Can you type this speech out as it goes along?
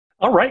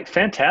All right,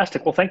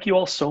 fantastic. Well, thank you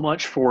all so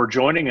much for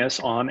joining us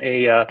on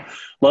a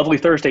lovely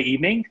Thursday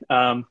evening.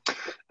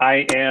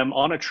 I am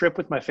on a trip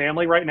with my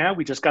family right now.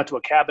 We just got to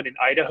a cabin in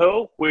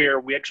Idaho where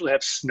we actually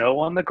have snow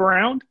on the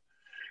ground.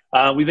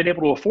 We've been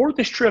able to afford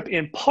this trip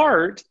in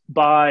part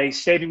by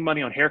saving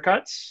money on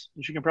haircuts,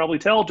 as you can probably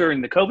tell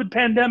during the COVID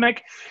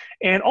pandemic,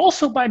 and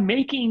also by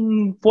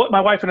making what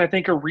my wife and I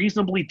think are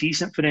reasonably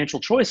decent financial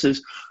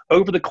choices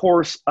over the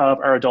course of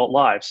our adult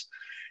lives.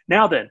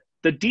 Now then,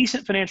 the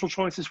decent financial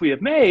choices we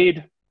have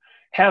made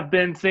have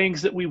been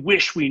things that we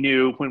wish we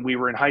knew when we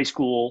were in high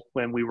school,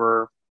 when we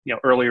were,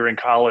 earlier in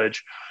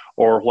college,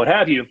 or what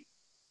have you,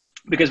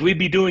 because we'd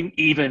be doing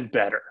even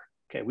better.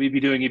 Okay, we'd be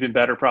doing even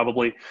better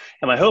probably.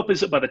 And my hope is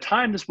that by the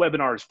time this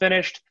webinar is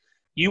finished,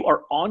 you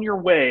are on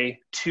your way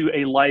to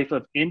a life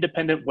of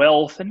independent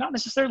wealth and not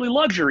necessarily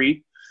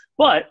luxury,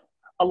 but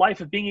a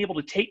life of being able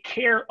to take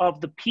care of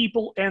the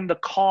people and the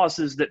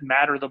causes that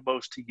matter the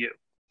most to you.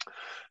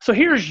 So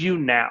here's you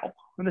now.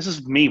 And this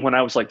is me when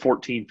I was like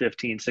 14,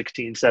 15,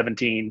 16,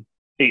 17,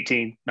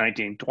 18,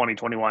 19, 20,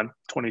 21,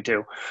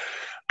 22.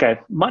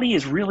 Okay, money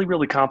is really,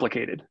 really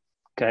complicated.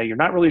 Okay, you're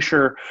not really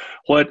sure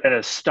what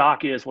a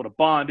stock is, what a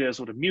bond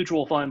is, what a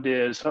mutual fund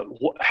is,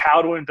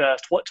 how to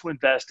invest, what to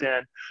invest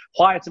in,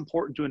 why it's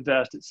important to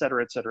invest, et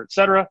cetera, et cetera, et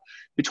cetera.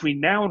 Between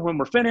now and when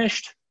we're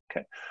finished,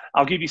 okay,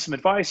 I'll give you some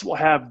advice. We'll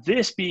have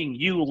this being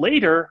you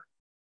later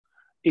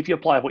if you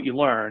apply what you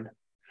learn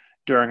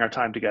during our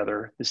time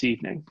together this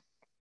evening.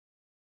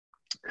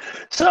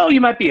 So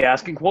you might be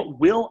asking, what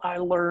will I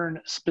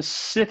learn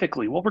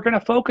specifically? Well, we're going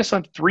to focus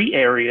on three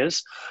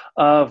areas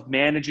of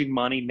managing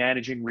money,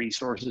 managing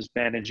resources,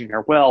 managing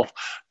our wealth.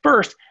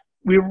 First,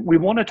 we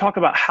want to talk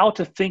about how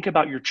to think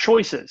about your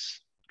choices.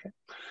 Okay?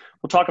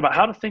 We'll talk about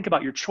how to think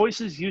about your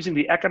choices using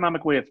the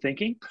economic way of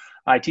thinking.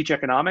 I teach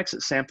economics at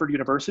Samford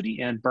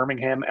University in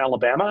Birmingham,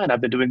 Alabama, and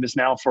I've been doing this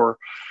now for,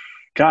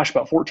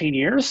 about 14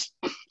 years.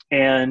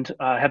 And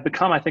have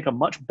become, I think, a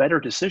much better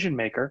decision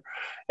maker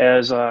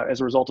as a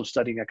result of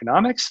studying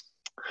economics.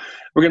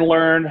 We're going to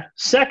learn,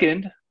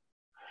 second,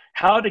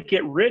 how to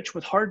get rich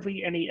with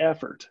hardly any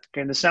effort.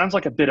 Okay, and this sounds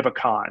like a bit of a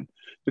con,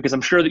 because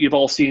I'm sure that you've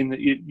all seen that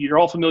you're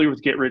all familiar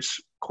with get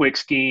rich quick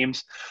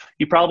schemes.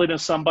 You probably know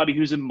somebody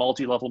who's in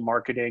multi-level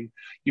marketing.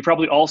 You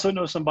probably also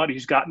know somebody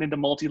who's gotten into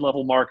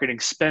multi-level marketing,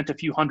 spent a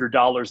few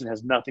 $100s and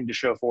has nothing to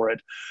show for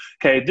it.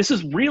 Okay, this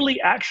is really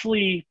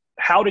actually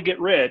how to get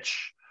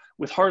rich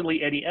with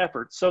hardly any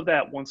effort, so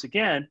that once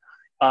again,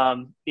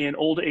 in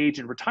old age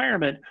and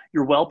retirement,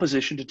 you're well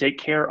positioned to take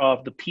care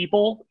of the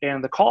people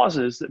and the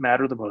causes that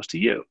matter the most to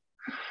you.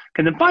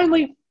 And then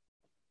finally,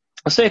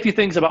 I'll say a few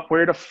things about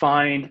where to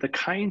find the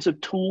kinds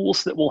of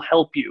tools that will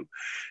help you,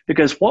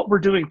 because what we're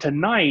doing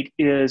tonight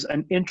is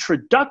an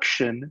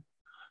introduction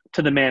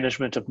to the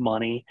management of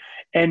money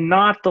and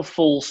not the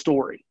full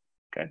story.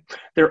 Okay.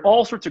 There are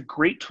all sorts of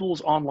great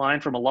tools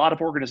online from a lot of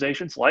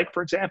organizations, like,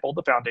 for example,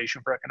 the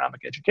Foundation for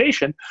Economic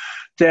Education,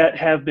 that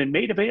have been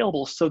made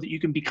available so that you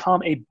can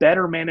become a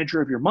better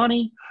manager of your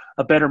money,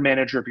 a better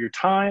manager of your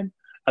time,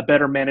 a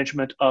better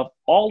management of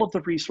all of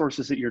the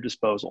resources at your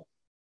disposal.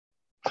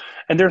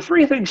 And there are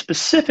three things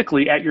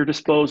specifically at your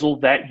disposal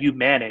that you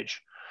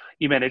manage.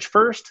 You manage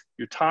first,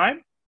 your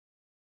time.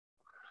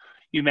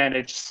 You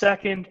manage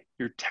second,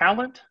 your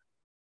talent.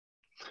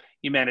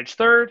 You manage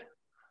third,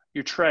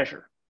 your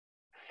treasure.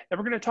 And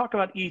we're going to talk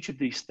about each of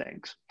these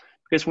things,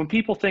 because when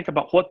people think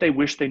about what they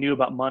wish they knew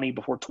about money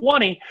before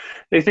 20,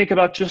 they think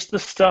about just the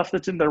stuff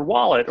that's in their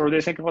wallet, or they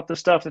think about the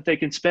stuff that they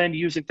can spend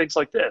using things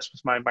like this,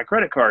 my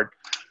credit card.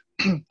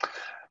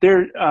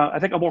 I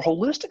think a more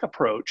holistic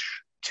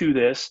approach to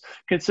this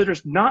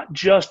considers not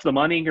just the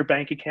money in your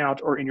bank account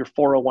or in your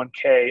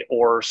 401k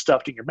or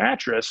stuffed in your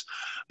mattress,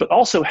 but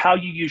also how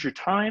you use your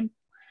time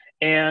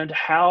and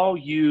how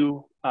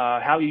you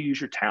use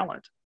your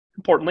talent.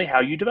 Importantly, how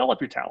you develop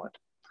your talent.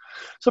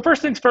 So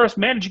first things first,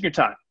 managing your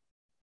time.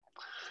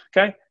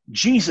 Okay,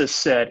 Jesus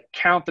said,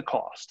 count the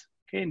cost.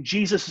 Okay, and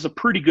Jesus is a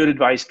pretty good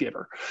advice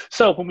giver.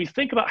 So when we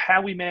think about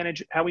how we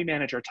manage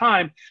our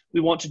time,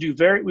 we want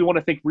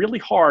to think really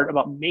hard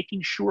about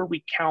making sure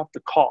we count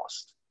the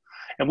cost.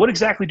 And what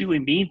exactly do we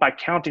mean by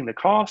counting the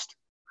cost?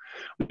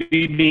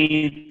 We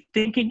mean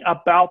thinking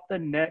about the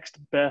next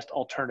best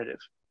alternative.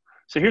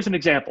 So here's an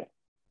example.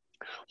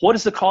 What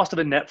is the cost of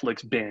a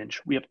Netflix binge?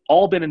 We have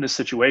all been in this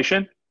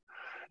situation.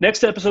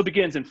 Next episode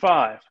begins in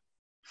 5,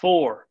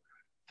 4,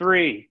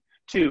 3,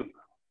 2.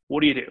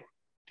 What do? Do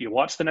you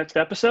watch the next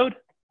episode,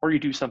 or you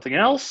do something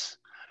else?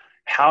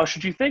 How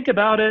should you think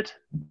about it?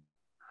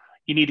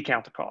 You need to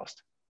count the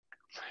cost.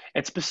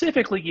 And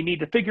specifically, you need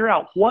to figure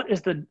out what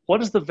is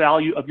the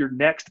value of your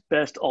next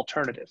best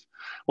alternative.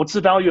 What's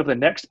the value of the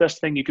next best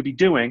thing you could be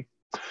doing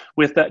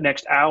with that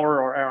next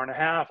hour or hour and a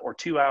half or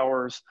 2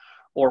 hours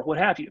or what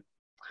have you?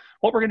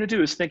 What we're going to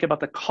do is think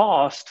about the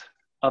cost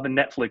of a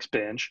Netflix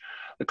binge,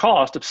 the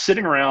cost of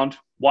sitting around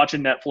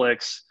watching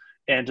Netflix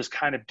and just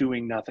kind of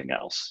doing nothing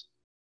else.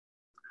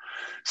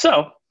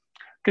 So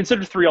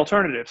consider three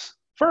alternatives.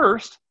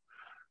 First,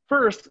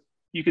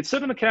 you could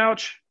sit on the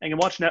couch and you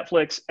watch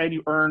Netflix and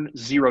you earn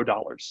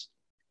 $0.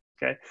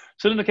 Okay.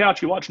 Sit on the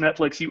couch, you watch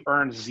Netflix, you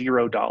earn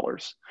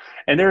 $0.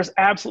 And there's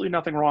absolutely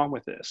nothing wrong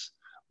with this.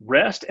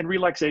 Rest and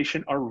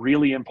relaxation are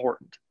really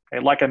important.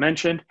 Okay. Like I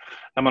mentioned,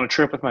 I'm on a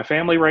trip with my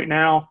family right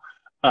now.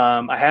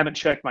 I haven't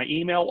checked my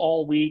email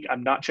all week.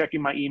 I'm not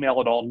checking my email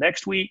at all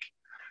next week.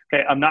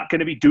 Okay. I'm not going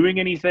to be doing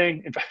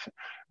anything. In fact, I'm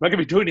not going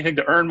to be doing anything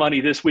to earn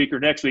money this week or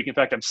next week. In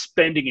fact, I'm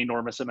spending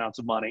enormous amounts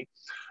of money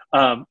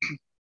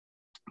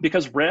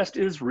because rest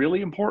is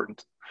really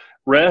important.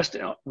 Rest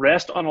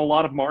on a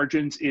lot of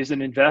margins is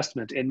an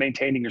investment in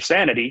maintaining your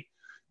sanity,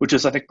 which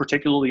is, I think,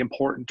 particularly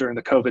important during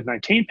the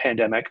COVID-19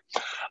 pandemic.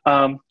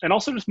 And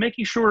also just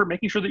making sure that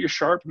you're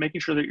sharp,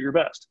 making sure that you're your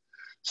best.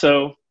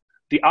 So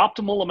the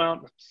optimal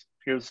amount,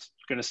 here's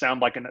going to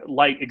sound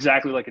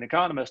exactly like an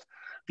economist,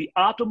 the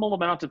optimal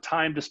amount of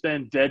time to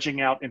spend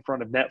vegging out in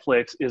front of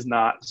Netflix is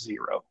not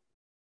 0.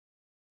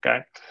 Okay.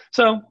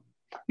 So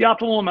the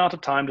optimal amount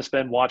of time to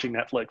spend watching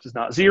Netflix is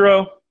not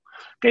 0.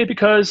 Okay,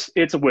 because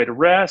it's a way to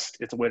rest,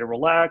 it's a way to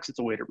relax, it's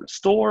a way to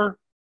restore.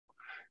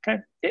 Okay,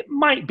 it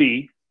might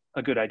be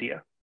a good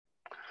idea.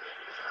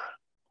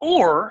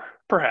 Or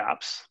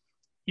perhaps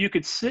you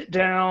could sit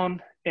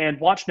down and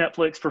watch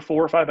Netflix for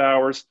 4 or 5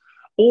 hours,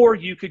 or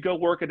you could go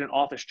work at an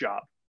office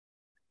job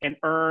and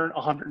earn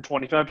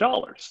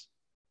 $125.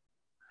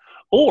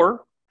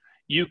 Or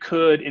you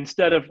could,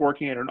 instead of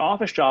working at an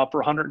office job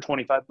for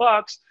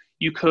 $125,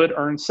 you could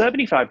earn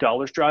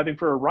 $75 driving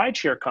for a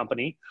rideshare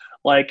company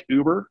like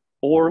Uber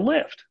or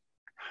Lyft.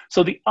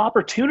 So the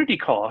opportunity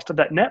cost of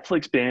that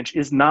Netflix binge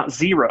is not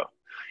 0.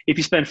 If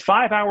you spend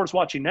 5 hours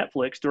watching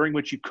Netflix, during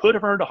which you could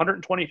have earned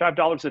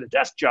 $125 at a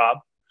desk job,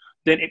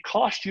 then it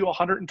cost you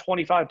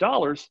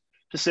 $125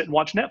 to sit and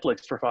watch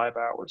Netflix for 5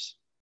 hours.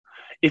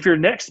 If your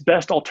next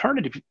best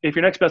alternative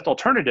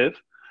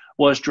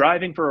was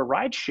driving for a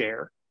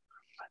rideshare,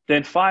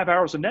 then 5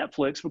 hours of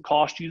Netflix would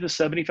cost you the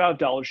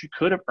 $75 you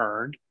could have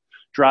earned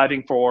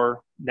driving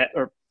for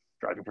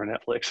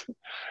Netflix,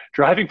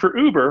 driving for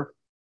Uber,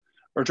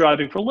 or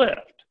driving for Lyft.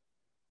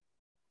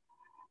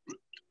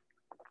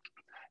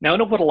 Now, I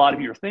know what a lot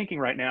of you are thinking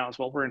right now is,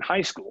 well, we're in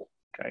high school.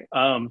 Okay,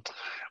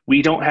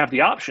 we don't have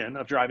the option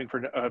of driving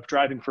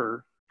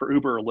for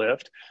Uber or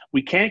Lyft.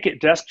 We can't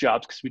get desk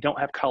jobs because we don't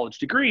have college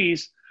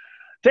degrees.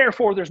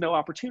 Therefore, there's no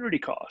opportunity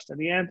cost. In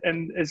the end,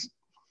 and as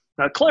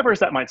clever as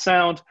that might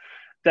sound,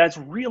 that's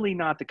really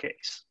not the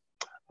case.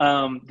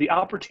 The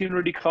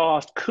opportunity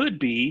cost could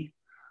be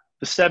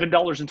the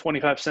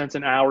 $7.25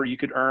 an hour you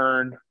could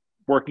earn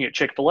working at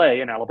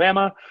Chick-fil-A in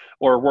Alabama,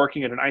 or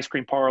working at an ice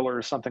cream parlor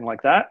or something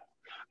like that.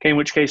 Okay, in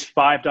which case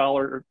 5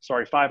 hours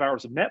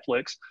of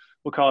Netflix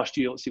will cost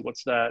you, let's see,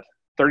 what's that?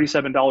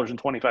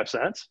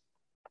 $37.25.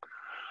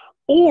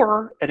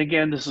 Or, and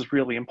again, this is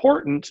really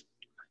important,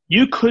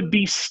 you could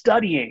be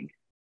studying.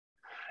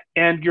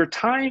 And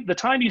the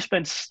time you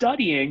spend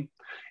studying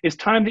is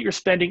time that you're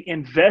spending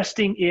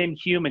investing in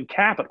human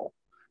capital,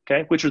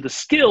 okay, which are the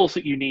skills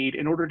that you need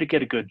in order to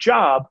get a good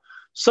job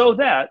so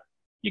that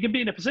you can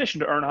be in a position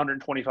to earn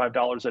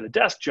 $125 at a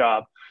desk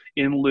job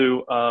in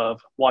lieu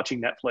of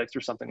watching Netflix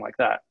or something like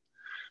that.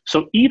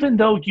 So even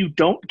though you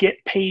don't get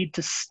paid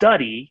to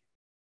study,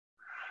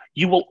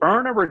 you will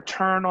earn a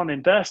return on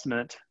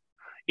investment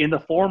in the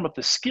form of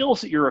the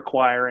skills that you're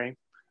acquiring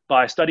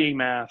by studying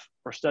math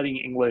or studying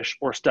English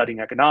or studying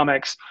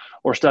economics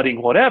or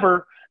studying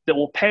whatever that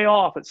will pay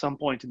off at some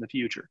point in the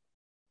future.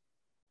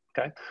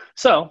 Okay,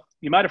 so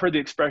you might have heard the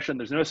expression,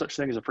 there's no such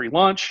thing as a free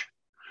lunch.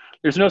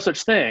 There's no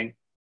such thing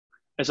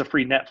as a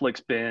free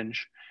Netflix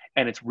binge.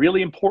 And it's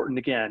really important,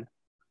 again,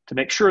 to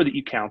make sure that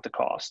you count the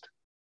cost.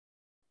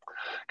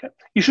 Okay.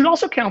 You should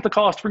also count the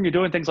cost when you're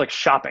doing things like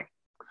shopping.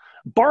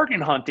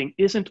 Bargain hunting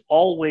isn't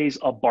always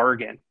a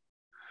bargain.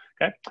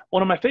 Okay.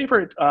 One of my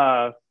favorite, do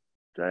I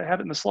have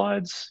it in the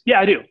slides? Yeah,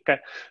 I do. Okay.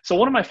 So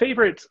one of my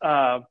favorite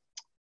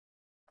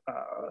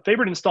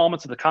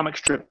installments of the comic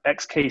strip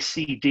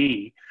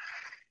XKCD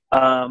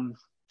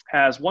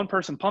has one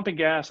person pumping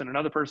gas and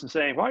another person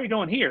saying, why are you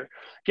going here?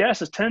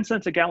 Gas is 10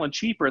 cents a gallon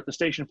cheaper at the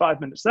station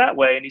 5 minutes that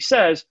way. And he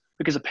says,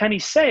 because a penny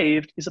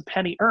saved is a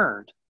penny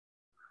earned.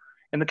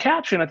 And the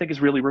caption, I think,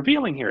 is really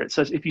revealing here. It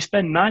says, if you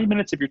spend 9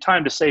 minutes of your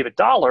time to save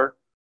 $1,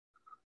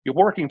 you're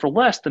working for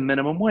less than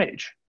minimum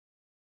wage.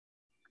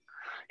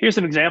 Here's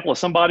an example of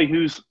somebody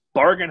who's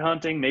bargain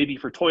hunting, maybe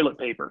for toilet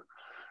paper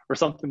or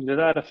something to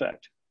that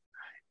effect.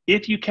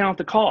 If you count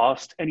the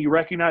cost and you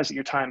recognize that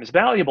your time is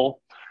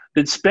valuable,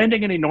 then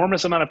spending an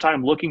enormous amount of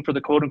time looking for the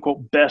quote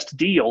unquote best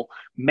deal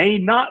may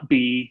not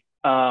be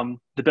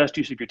the best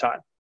use of your time.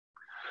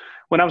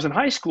 When I was in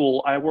high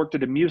school, I worked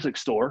at a music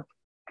store.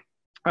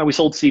 We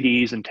sold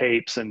CDs and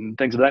tapes and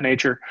things of that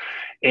nature.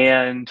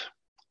 And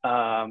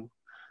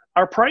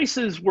our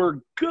prices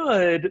were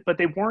good, but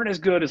they weren't as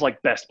good as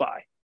like Best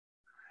Buy.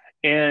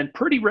 And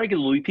pretty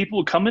regularly, people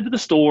would come into the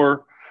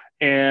store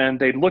and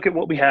they'd look at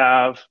what we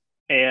have.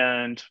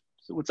 And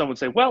someone would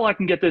say, well, I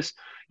can get this.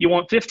 You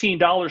want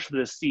 $15 for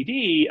this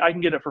CD? I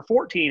can get it for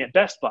 $14 at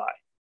Best Buy.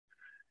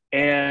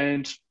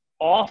 And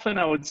often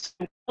I would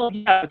say, well,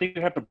 yeah, I think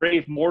you have to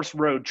brave Morse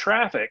Road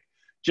traffic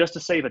just to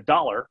save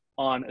 $1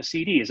 on a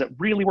CD. Is it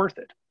really worth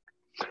it?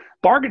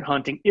 Bargain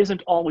hunting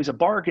isn't always a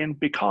bargain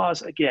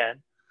because,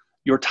 again,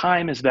 your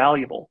time is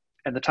valuable.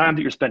 And the time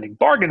that you're spending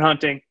bargain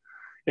hunting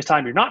is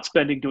time you're not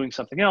spending doing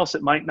something else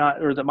that might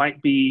not, or that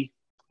might be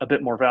a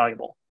bit more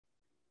valuable.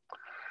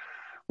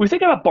 When we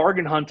think about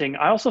bargain hunting,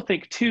 I also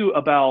think too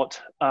about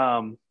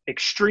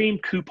extreme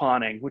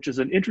couponing, which is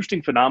an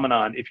interesting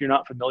phenomenon if you're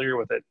not familiar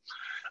with it.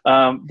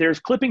 There's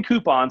clipping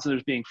coupons and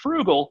there's being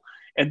frugal,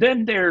 and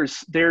then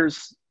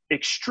there's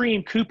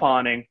extreme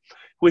couponing,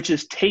 which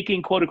is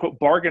taking quote unquote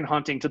bargain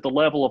hunting to the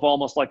level of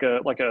almost like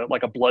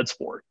a blood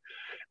sport,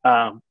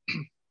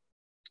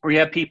 where you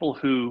have people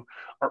who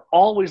are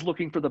always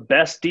looking for the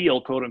best deal,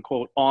 quote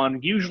unquote,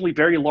 on usually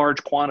very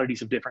large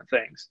quantities of different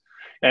things.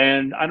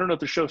 And I don't know if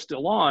the show's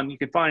still on. You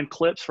can find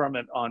clips from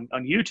it on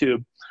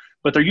YouTube,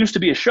 but there used to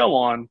be a show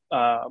on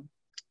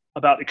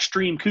about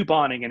extreme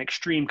couponing and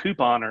extreme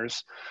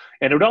couponers,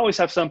 and it would always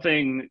have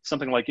something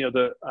like, you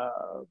know,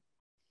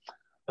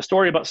 a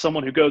story about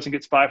someone who goes and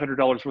gets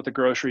 $500 worth of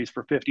groceries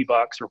for $50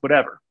 or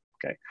whatever.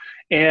 Okay,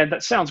 and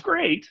that sounds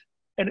great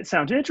and it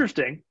sounds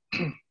interesting,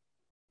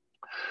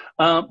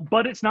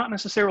 but it's not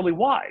necessarily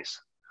wise,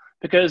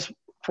 because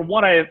from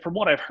what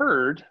I've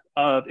heard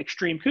of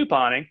extreme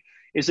couponing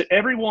is that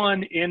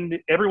everyone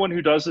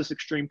who does this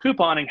extreme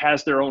couponing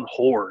has their own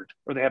hoard,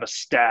 or they have a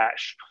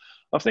stash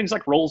of things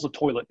like rolls of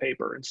toilet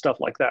paper and stuff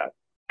like that.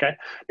 Okay,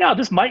 now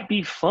this might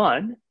be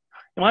fun,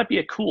 it might be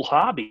a cool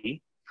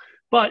hobby,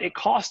 but it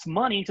costs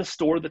money to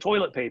store the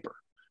toilet paper.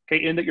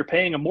 Okay, in that you're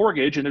paying a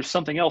mortgage and there's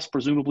something else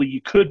presumably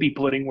you could be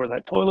putting where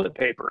that toilet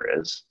paper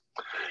is.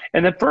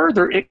 And then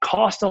further, it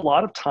costs a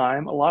lot of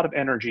time, a lot of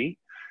energy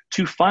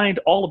to find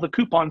all of the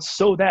coupons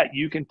so that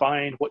you can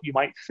find what you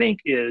might think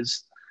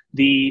is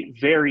the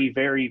very,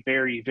 very,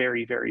 very,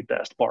 very, very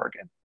best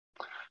bargain.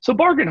 So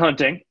bargain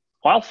hunting,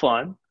 while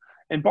fun,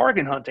 and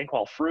bargain hunting,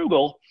 while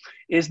frugal,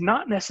 is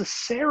not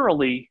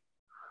necessarily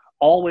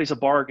always a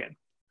bargain,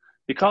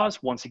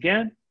 because once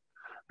again,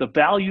 the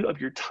value of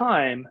your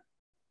time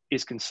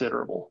is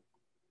considerable.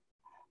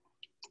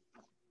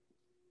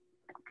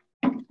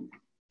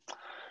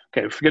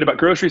 Okay, forget about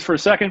groceries for a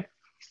second.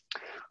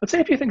 Let's say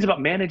a few things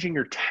about managing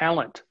your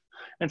talent,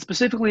 and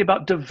specifically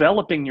about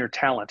developing your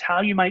talent,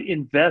 how you might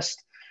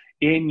invest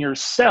in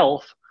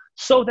yourself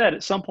so that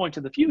at some point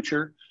in the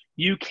future,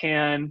 you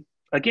can,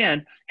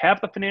 again, have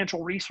the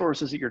financial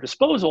resources at your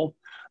disposal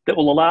that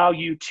will allow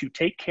you to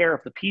take care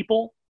of the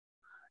people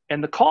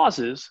and the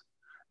causes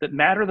that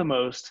matter the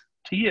most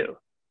to you.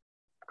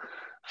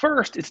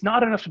 First, it's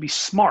not enough to be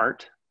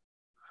smart.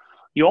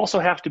 You also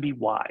have to be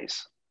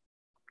wise.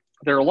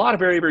 There are a lot of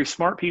very, very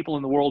smart people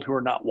in the world who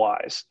are not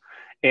wise,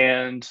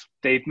 and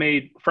they've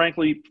made,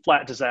 frankly,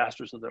 flat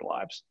disasters of their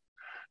lives.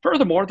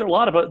 Furthermore, there are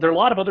a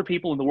lot of other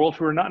people in the world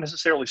who are not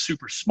necessarily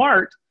super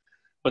smart,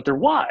 but they're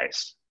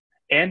wise,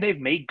 and they've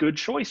made good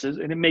choices.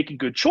 And in making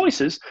good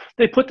choices,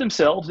 they put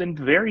themselves in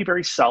very,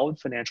 very solid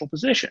financial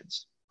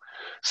positions.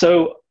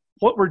 So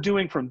what we're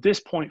doing from this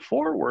point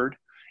forward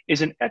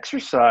is an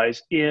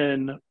exercise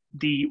in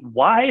the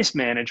wise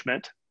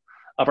management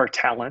of our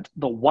talent,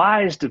 the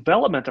wise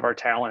development of our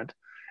talent,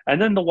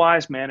 and then the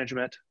wise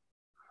management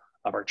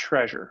of our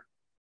treasure.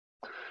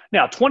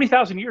 Now,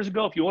 20,000 years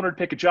ago, if you wanted to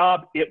pick a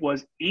job, it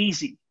was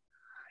easy.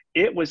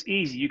 It was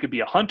easy. You could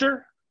be a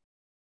hunter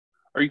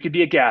or you could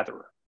be a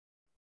gatherer.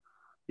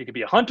 You could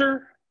be a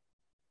hunter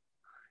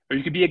or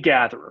you could be a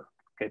gatherer.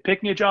 Okay,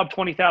 picking a job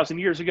 20,000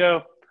 years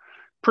ago,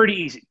 pretty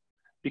easy.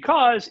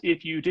 Because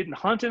if you didn't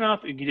hunt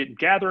enough and you didn't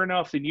gather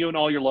enough, then you and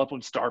all your loved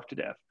ones starved to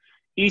death.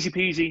 Easy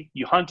peasy,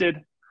 you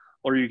hunted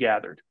or you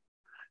gathered.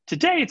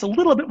 Today, it's a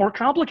little bit more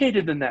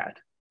complicated than that.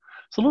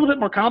 It's a little bit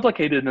more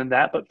complicated than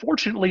that, but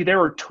fortunately, there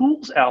are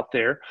tools out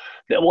there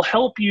that will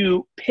help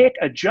you pick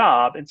a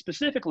job, and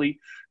specifically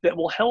that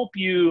will help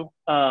you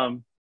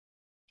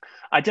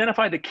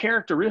identify the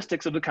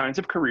characteristics of the kinds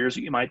of careers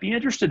that you might be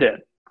interested in.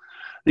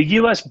 The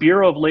U.S.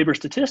 Bureau of Labor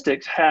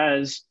Statistics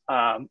has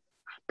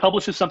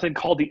publishes something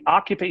called the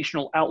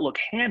Occupational Outlook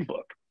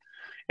Handbook.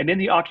 And in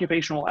the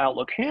Occupational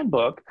Outlook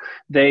Handbook,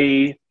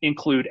 they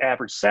include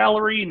average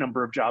salary,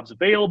 number of jobs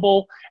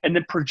available, and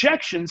then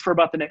projections for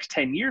about the next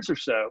 10 years or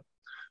so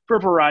for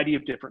a variety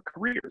of different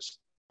careers.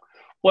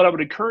 What I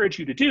would encourage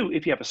you to do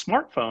if you have a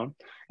smartphone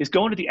is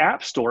go into the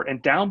App Store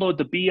and download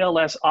the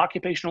BLS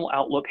Occupational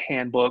Outlook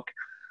Handbook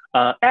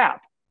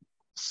app,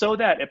 so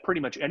that at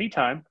pretty much any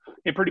time,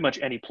 in pretty much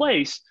any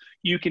place,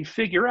 you can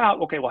figure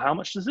out, okay, well, how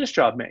much does this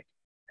job make?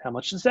 How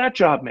much does that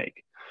job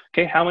make?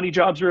 Okay, how many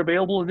jobs are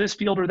available in this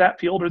field or that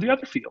field or the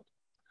other field?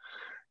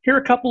 Here are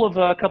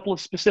a couple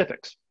of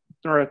specifics,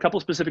 or a couple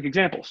of specific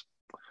examples.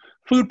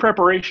 Food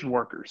preparation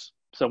workers.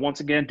 So once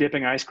again,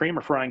 dipping ice cream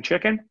or frying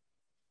chicken.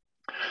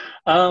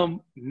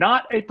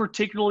 Not a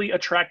particularly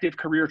attractive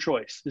career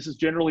choice. This is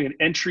generally an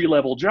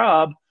entry-level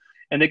job,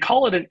 and they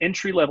call it an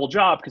entry-level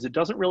job because it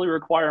doesn't really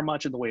require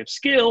much in the way of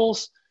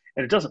skills,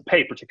 and it doesn't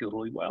pay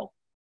particularly well.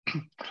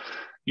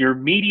 Your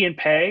median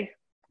pay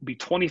would be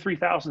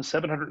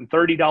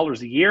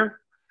 $23,730 a year.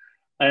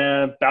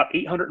 About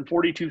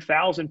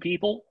 842,000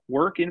 people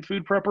work in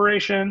food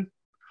preparation.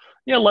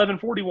 Yeah,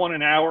 $11.41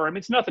 an hour. I mean,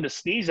 it's nothing to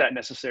sneeze at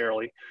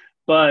necessarily,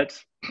 But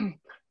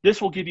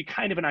this will give you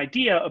kind of an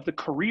idea of the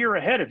career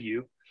ahead of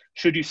you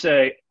should you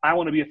say, I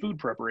want to be a food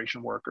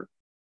preparation worker.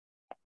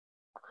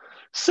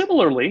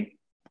 Similarly,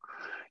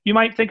 you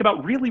might think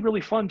about really,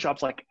 really fun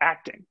jobs like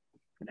acting.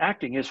 And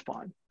acting is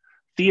fun.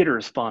 Theater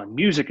is fun.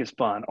 Music is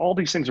fun. All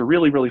these things are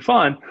really, really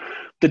fun.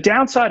 The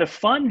downside of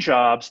fun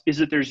jobs is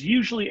that there's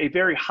usually a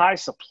very high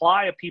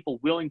supply of people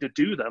willing to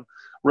do them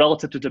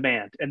relative to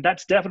demand. And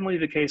that's definitely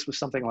the case with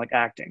something like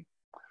acting.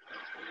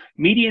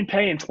 Median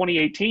pay in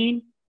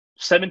 2018,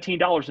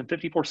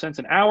 $17.54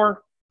 an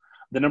hour.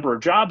 The number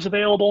of jobs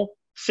available,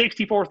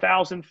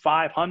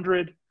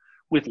 64,500,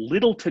 with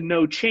little to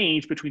no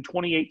change between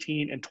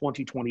 2018 and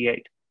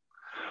 2028.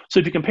 So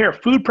if you compare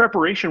food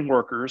preparation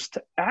workers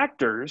to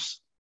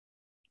actors,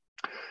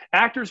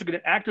 actors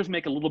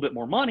make a little bit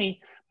more money,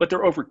 but there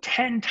are over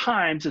 10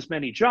 times as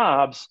many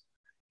jobs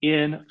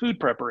in food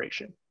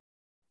preparation.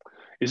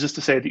 Is this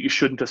to say that you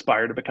shouldn't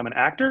aspire to become an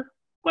actor?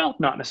 Well,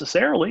 not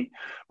necessarily.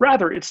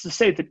 Rather, it's to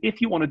say that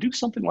if you want to do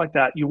something like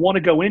that, you want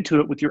to go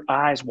into it with your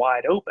eyes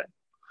wide open.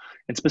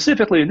 And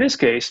specifically in this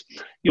case,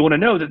 you want to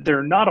know that there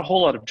are not a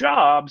whole lot of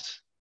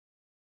jobs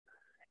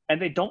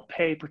and they don't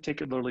pay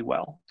particularly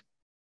well.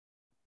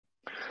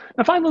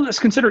 Now, finally, let's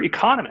consider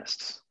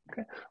economists.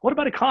 Okay. What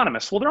about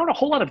economists? Well, there aren't a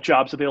whole lot of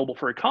jobs available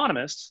for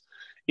economists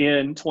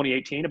in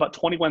 2018, about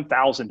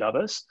 21,000 of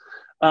us.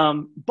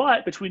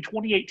 But between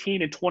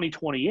 2018 and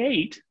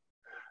 2028,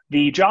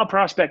 the job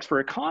prospects for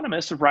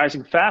economists are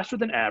rising faster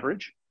than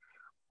average.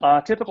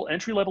 Typical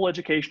entry-level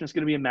education is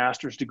going to be a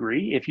master's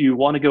degree. If you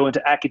want to go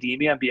into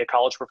academia and be a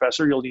college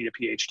professor, you'll need a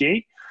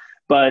PhD.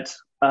 But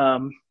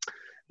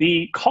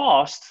the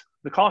cost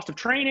of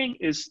training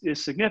is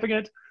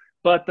significant,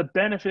 but the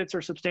benefits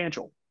are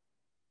substantial.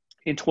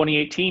 In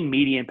 2018,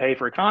 median pay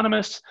for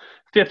economists,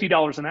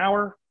 $50 an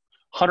hour,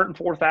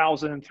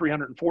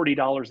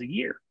 $104,340 a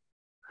year.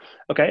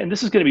 Okay, and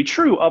this is going to be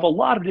true of a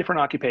lot of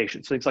different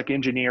occupations, things like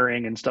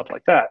engineering and stuff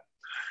like that.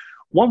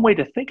 One way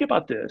to think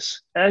about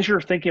this, as you're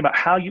thinking about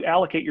how you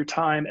allocate your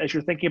time, as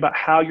you're thinking about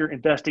how you're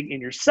investing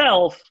in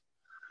yourself,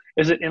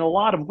 is that in a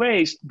lot of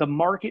ways, the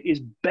market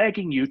is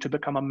begging you to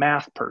become a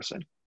math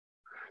person.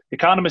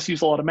 Economists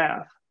use a lot of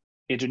math.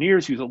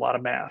 Engineers use a lot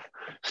of math.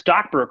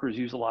 Stockbrokers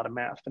use a lot of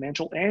math.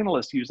 Financial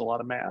analysts use a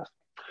lot of math.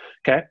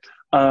 Okay,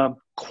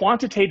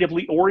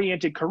 quantitatively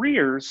oriented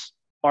careers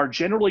are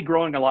generally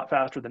growing a lot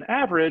faster than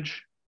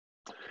average,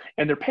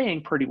 and they're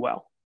paying pretty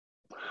well.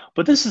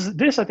 But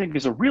this, I think,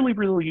 is a really,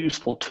 really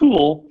useful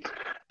tool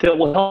that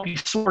will help you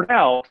sort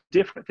out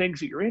different things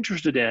that you're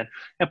interested in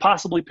and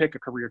possibly pick a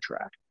career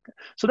track.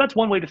 So that's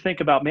one way to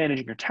think about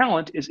managing your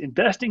talent, is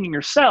investing in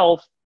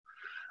yourself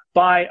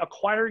by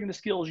acquiring the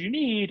skills you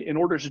need in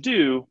order to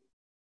do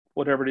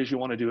whatever it is you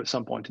want to do at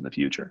some point in the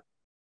future.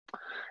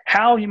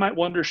 How, you might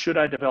wonder, should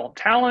I develop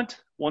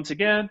talent? Once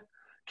again,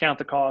 count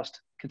the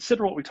cost.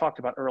 Consider what we talked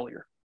about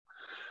earlier.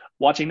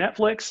 Watching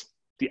Netflix,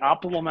 the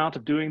optimal amount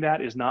of doing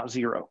that is not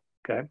zero,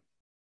 okay?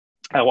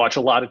 I watch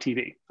a lot of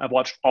TV. I've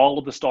watched all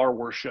of the Star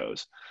Wars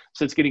shows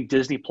since getting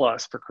Disney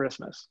Plus for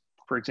Christmas,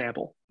 for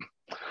example.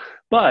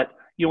 But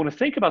you want to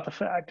think about the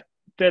fact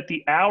that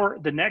the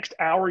next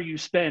hour you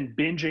spend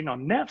binging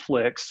on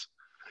Netflix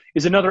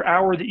is another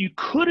hour that you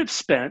could have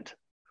spent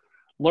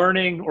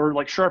learning or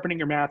like sharpening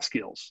your math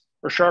skills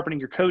or sharpening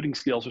your coding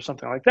skills or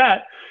something like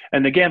that.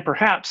 And again,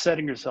 perhaps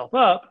setting yourself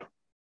up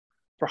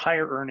for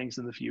higher earnings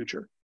in the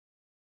future.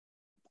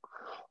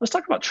 Let's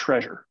talk about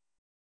treasure.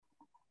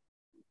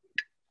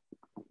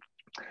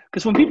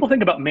 Because when people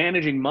think about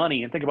managing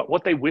money and think about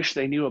what they wish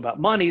they knew about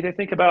money, they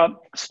think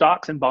about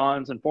stocks and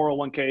bonds and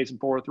 401ks and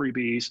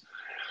 403bs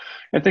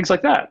and things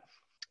like that.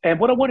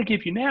 And what I want to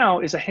give you now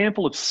is a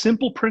handful of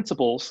simple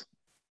principles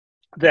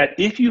that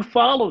if you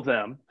follow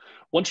them,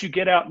 once you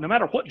get out, no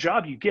matter what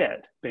job you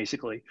get,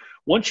 basically,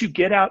 once you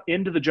get out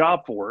into the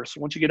job force,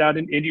 once you get out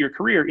into your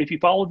career, if you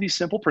follow these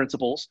simple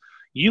principles,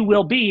 you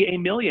will be a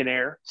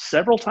millionaire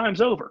several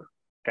times over,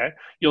 okay?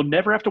 You'll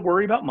never have to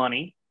worry about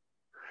money,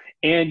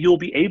 and you'll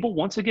be able,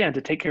 once again,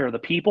 to take care of the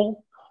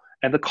people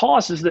and the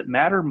causes that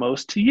matter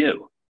most to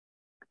you.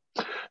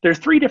 There are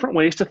three different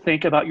ways to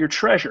think about your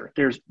treasure.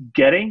 There's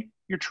getting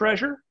your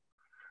treasure,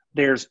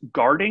 there's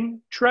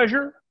guarding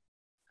treasure,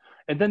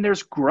 and then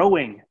there's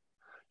growing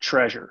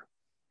treasure.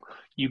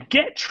 You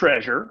get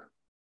treasure.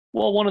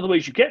 Well, one of the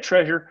ways you get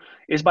treasure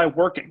is by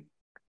working.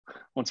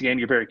 Once again,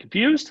 you're very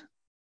confused.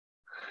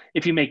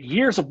 If you make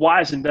years of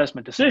wise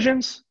investment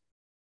decisions,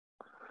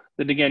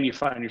 then again, you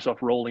find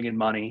yourself rolling in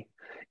money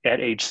at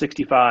age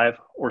 65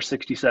 or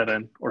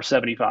 67 or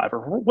 75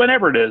 or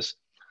whenever it is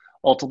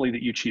ultimately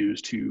that you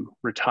choose to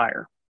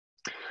retire.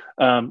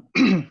 I'm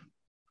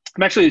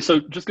actually, so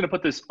just going to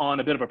put this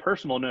on a bit of a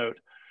personal note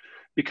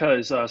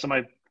because I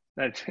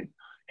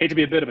hate to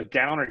be a bit of a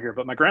downer here,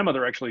 but my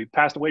grandmother actually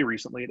passed away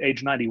recently at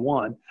age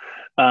 91,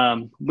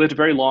 lived a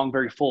very long,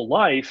 very full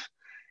life.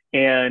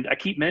 And I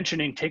keep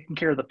mentioning taking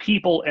care of the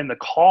people and the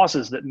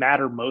causes that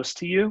matter most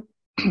to you.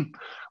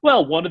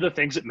 Well, one of the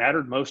things that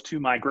mattered most to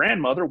my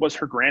grandmother was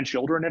her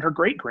grandchildren and her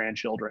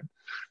great-grandchildren.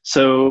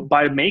 So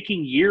by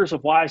making years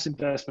of wise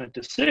investment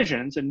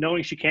decisions and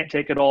knowing she can't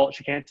take it all,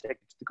 she can't take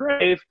it to the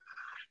grave,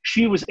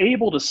 she was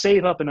able to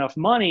save up enough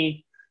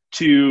money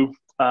to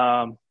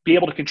be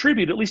able to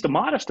contribute at least a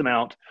modest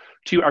amount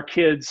to our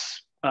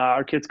kids'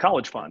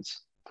 college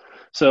funds.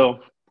 So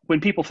when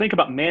people think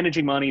about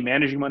managing money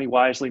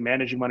wisely,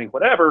 managing money,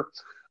 whatever,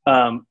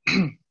 um,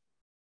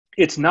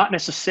 it's not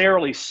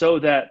necessarily so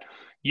that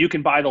you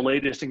can buy the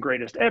latest and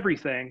greatest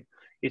everything.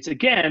 It's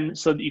again,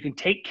 so that you can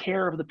take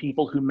care of the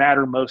people who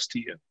matter most to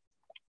you.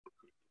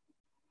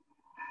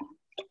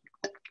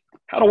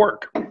 How to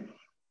work.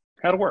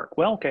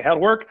 Well, okay, how to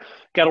work.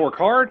 Got to work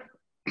hard.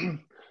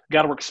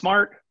 Got to work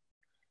smart.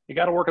 You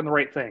got to work on the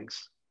right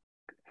things.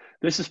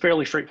 This is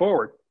fairly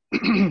straightforward.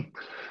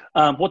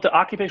 What the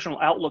Occupational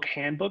Outlook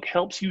Handbook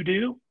helps you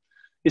do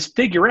is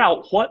figure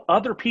out what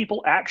other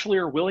people actually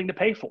are willing to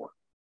pay for.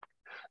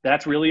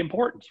 That's really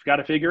important. You've got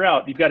to figure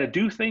out, you've got to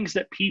do things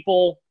that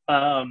people,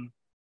 are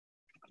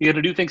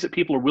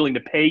willing to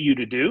pay you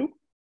to do.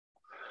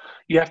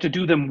 You have to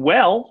do them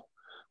well,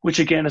 which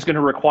again is going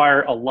to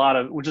require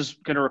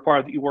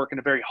that you work in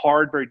a very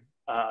hard,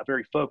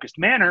 very focused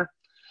manner.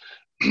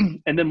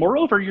 And then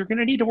moreover, you're going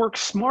to need to work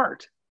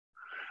smart.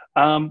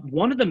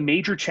 One of the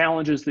major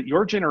challenges that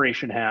your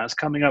generation has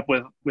coming up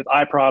with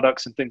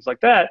iProducts and things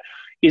like that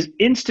is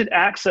instant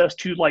access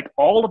to like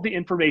all of the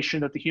information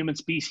that the human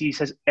species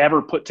has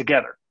ever put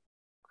together,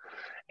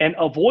 and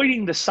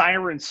avoiding the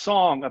siren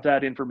song of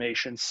that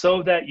information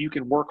so that you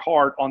can work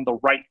hard on the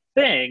right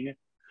thing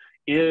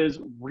is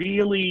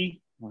really,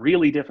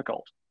 really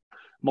difficult.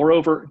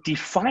 Moreover,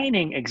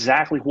 defining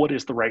exactly what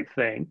is the right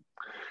thing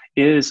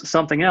is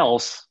something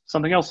else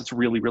that's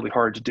really, really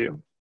hard to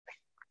do.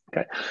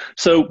 Okay,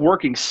 so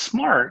working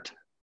smart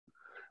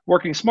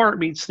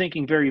means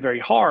thinking very, very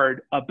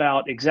hard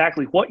about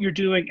exactly what you're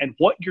doing and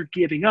what you're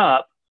giving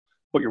up,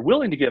 what you're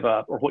willing to give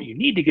up, or what you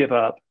need to give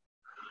up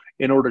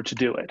in order to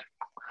do it.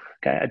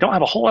 Okay, I don't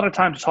have a whole lot of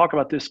time to talk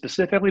about this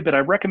specifically, but I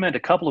recommend a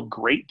couple of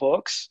great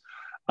books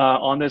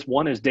on this.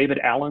 One is David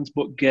Allen's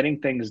book, Getting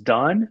Things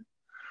Done.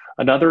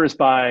 Another is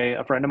by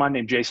a friend of mine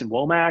named Jason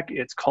Womack.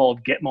 It's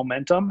called Get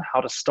Momentum,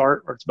 How to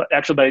Start, or it's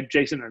actually by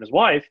Jason and his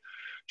wife,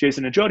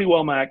 Jason and Jody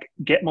Womack,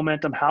 Get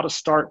Momentum, How to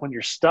Start When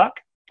You're Stuck.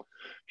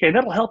 Okay, and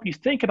that'll help you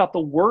think about the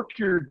work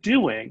you're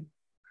doing.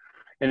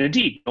 And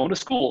indeed, going to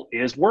school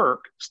is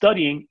work.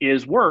 Studying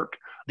is work.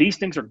 These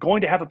things are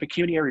going to have a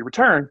pecuniary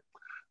return.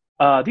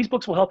 These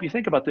books will help you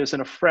think about this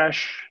in a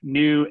fresh,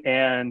 new,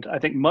 and I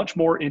think much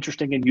more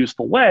interesting and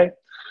useful way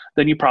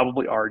than you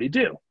probably already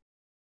do.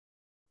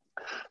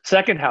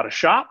 Second, how to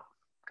shop.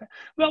 Okay.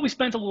 Well, we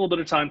spent a little bit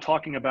of time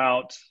talking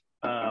about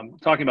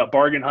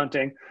bargain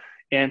hunting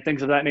and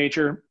things of that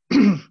nature.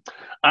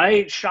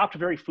 I shopped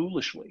very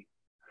foolishly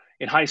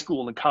in high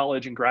school and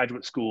college and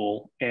graduate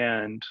school,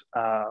 and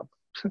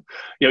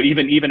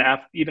even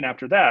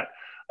after that,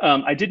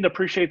 I didn't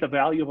appreciate the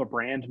value of a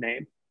brand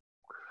name.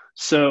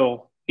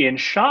 So in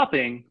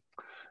shopping,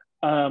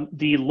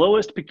 the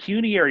lowest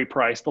pecuniary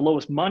price, the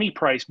lowest money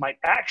price, might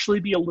actually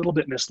be a little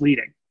bit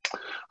misleading.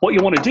 What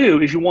you want to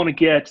do is you want to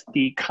get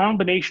the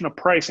combination of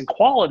price and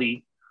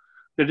quality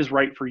that is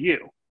right for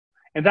you.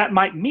 And that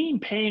might mean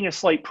paying a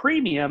slight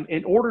premium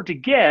in order to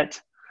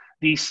get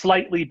the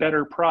slightly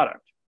better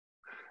product.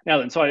 Now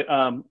then, so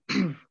I,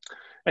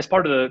 as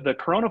part of the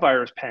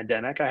coronavirus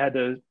pandemic, I had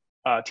to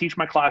teach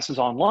my classes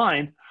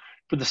online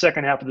for the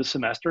second half of the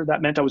semester.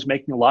 That meant I was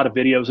making a lot of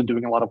videos and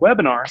doing a lot of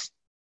webinars.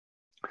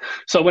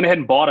 So I went ahead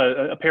and bought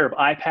a pair of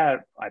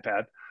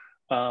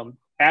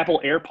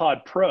Apple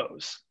AirPod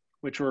Pros,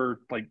 which were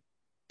like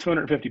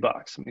 $250.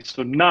 I mean,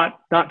 so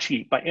not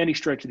cheap by any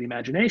stretch of the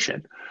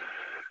imagination.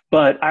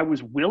 But I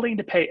was willing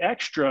to pay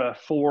extra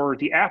for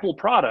the Apple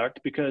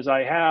product because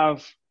I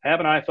have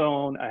an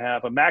iPhone, I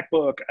have a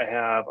MacBook, I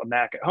have a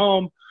Mac at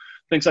home,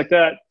 things like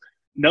that.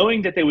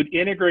 Knowing that they would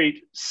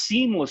integrate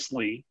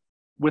seamlessly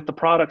with the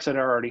products that I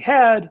already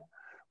had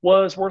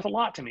was worth a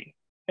lot to me.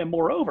 And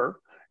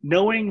moreover,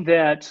 knowing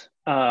that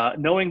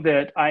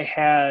I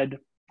had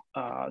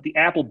the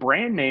Apple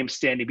brand name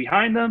standing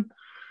behind them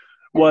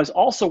was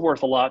also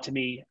worth a lot to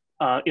me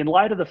in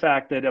light of the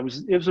fact that it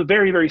was a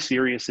very, very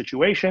serious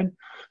situation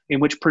in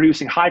which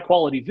producing high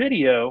quality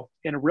video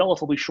in a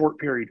relatively short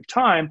period of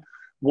time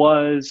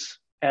was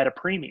at a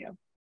premium.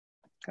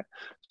 Okay.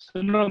 So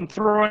I'm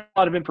throwing a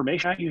lot of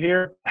information at you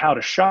here, how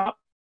to shop,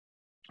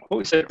 what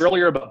we said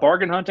earlier about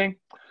bargain hunting.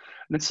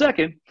 And then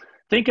second,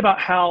 think about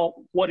how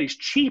what is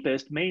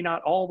cheapest may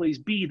not always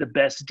be the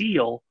best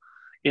deal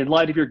in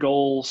light of your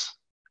goals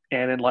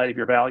and in light of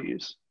your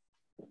values.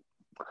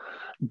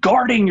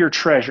 Guarding your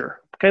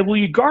treasure. Okay, well,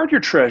 you guard your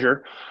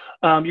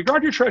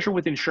treasure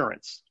with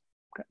insurance.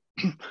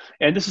 Okay.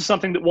 And this is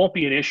something that won't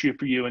be an issue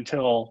for you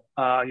until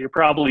you're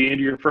probably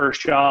into your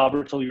first job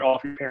or until you're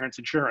off your parents'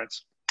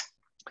 insurance.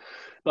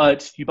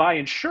 But you buy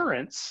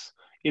insurance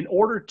in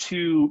order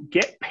to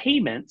get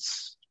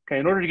payments, okay,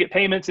 in order to get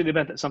payments in the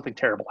event that something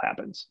terrible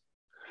happens.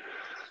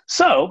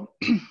 So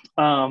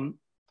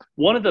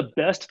One of the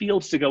best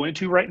fields to go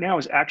into right now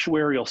is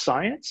actuarial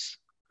science.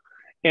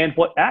 And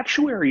what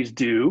actuaries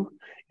do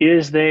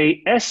is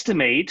they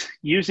estimate,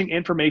 using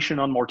information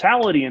on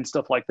mortality and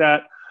stuff like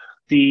that,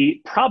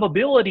 the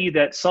probability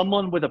that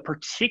someone with a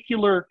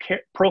particular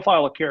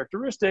profile of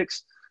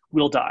characteristics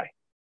will die.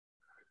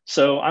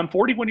 So I'm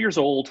 41 years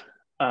old.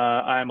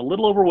 I'm a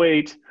little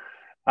overweight.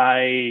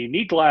 I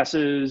need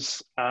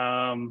glasses.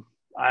 I'm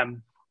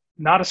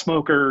not a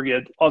smoker.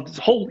 Yet, this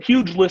whole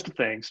huge list of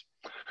things.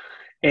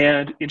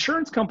 And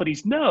insurance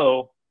companies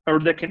know, or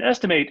that can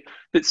estimate,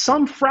 that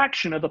some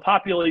fraction of the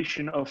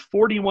population of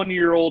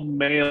 41-year-old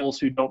males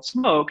who don't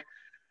smoke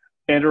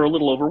and are a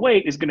little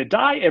overweight is going to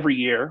die every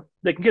year.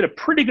 They can get a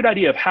pretty good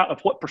idea of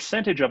what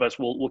percentage of us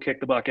will kick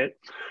the bucket,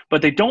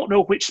 but they don't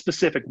know which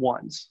specific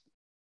ones.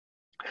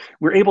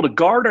 We're able to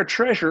guard our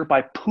treasure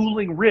by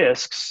pooling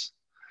risks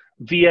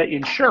via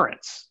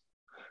insurance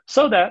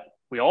so that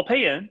we all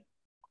pay in.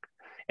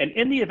 And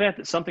in the event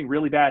that something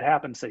really bad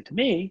happens, say to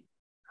me,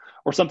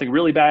 or something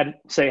really bad,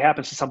 say,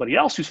 happens to somebody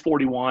else who's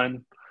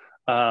 41,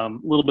 a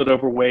little bit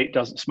overweight,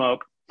 doesn't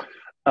smoke,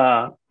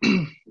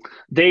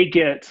 they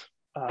get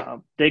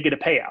a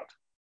payout.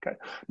 Okay.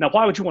 Now,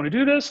 why would you want to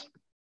do this?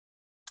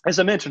 As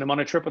I mentioned, I'm on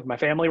a trip with my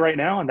family right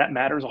now, and that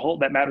matters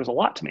a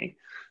lot to me.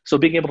 So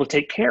being able to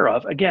take care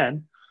of,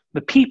 again,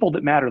 the people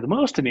that matter the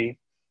most to me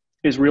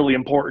is really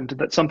important.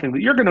 That's something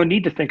that you're going to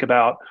need to think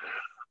about.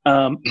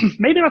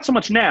 Maybe not so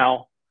much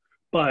now,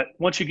 but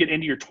once you get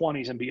into your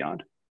 20s and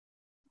beyond.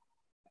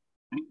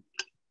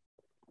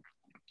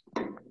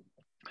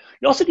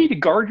 You also need to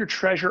guard your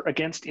treasure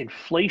against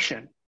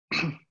inflation.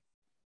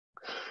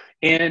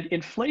 And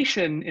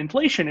inflation,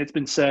 it's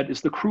been said,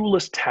 is the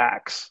cruelest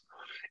tax.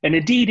 And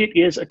indeed, it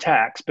is a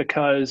tax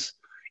because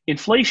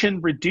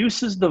inflation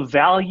reduces the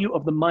value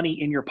of the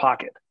money in your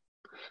pocket.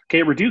 Okay,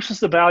 it reduces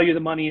the value of the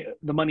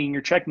money in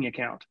your checking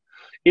account.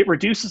 It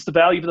reduces the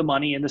value of the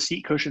money in the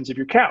seat cushions of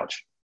your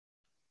couch.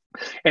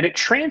 And it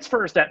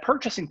transfers that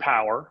purchasing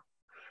power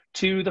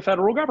to the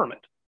federal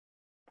government.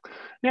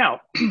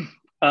 Now,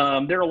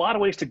 there are a lot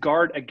of ways to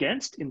guard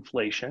against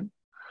inflation.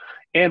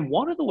 And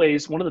one of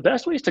the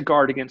best ways to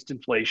guard against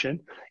inflation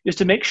is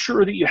to make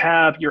sure that you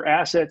have your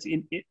assets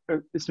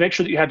is to make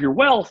sure that you have your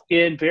wealth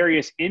in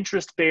various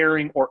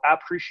interest-bearing or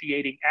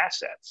appreciating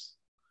assets.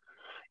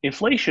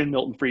 Inflation,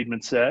 Milton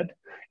Friedman said,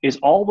 is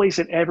always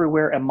and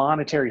everywhere a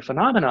monetary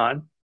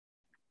phenomenon.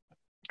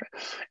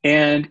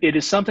 And it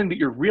is something that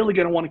you're really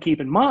going to want to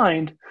keep in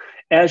mind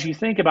as you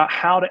think about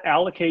how to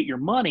allocate your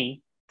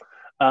money,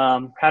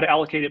 how to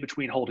allocate it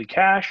between holding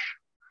cash,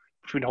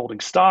 between holding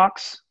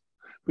stocks,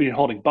 between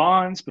holding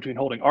bonds, between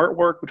holding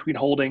artwork, between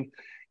holding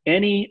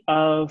any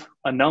of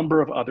a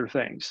number of other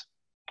things.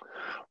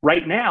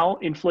 Right now,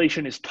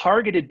 inflation is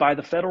targeted by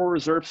the Federal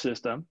Reserve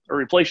System,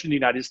 or inflation in the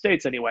United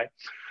States anyway,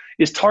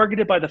 is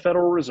targeted by the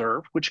Federal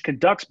Reserve, which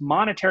conducts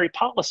monetary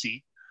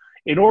policy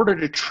in order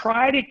to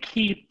try to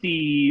keep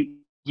the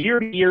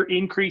year-to-year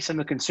increase in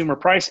the consumer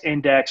price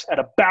index at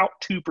about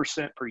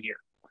 2% per year.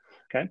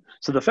 Okay,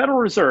 so the Federal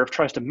Reserve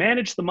tries to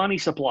manage the money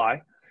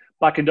supply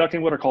by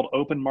conducting what are called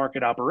open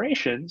market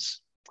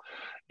operations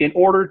in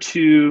order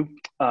to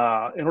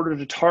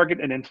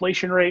target an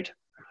inflation rate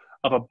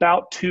of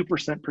about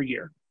 2% per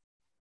year.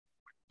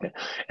 Okay.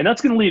 And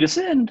that's going to lead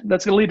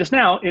us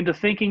now into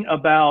thinking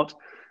about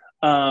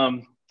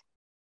about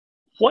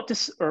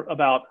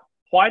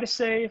why to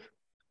save,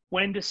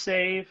 when to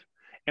save,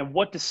 and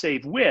what to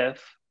save with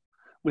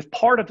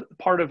part of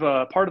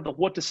the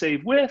what to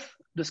save with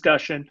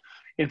discussion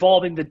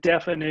involving the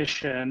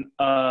definition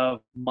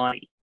of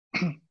money.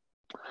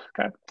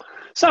 Okay,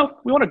 so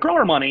we want to grow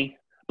our money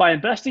by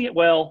investing it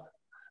well,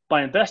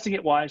 by investing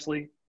it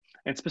wisely,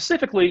 and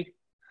specifically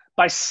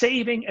by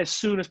saving as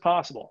soon as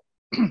possible.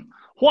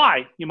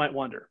 Why, you might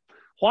wonder?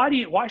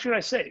 Why should I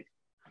save?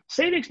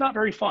 Saving's not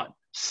very fun.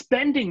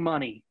 Spending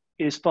money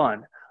is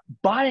fun.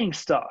 Buying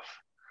stuff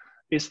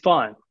is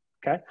fun.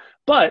 Okay,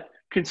 but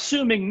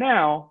consuming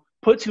now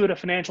puts you at a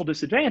financial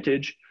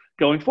disadvantage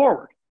going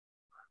forward.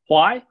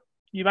 Why?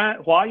 You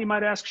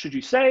might ask, should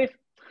you save?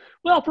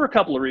 Well, for a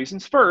couple of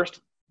reasons.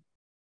 First,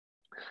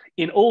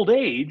 in old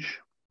age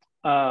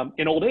and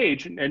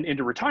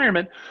into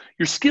retirement,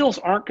 your skills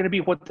aren't going to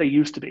be what they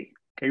used to be.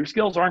 Okay, your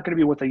skills aren't going to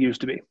be what they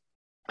used to be.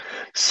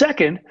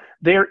 Second,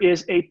 there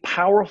is a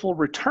powerful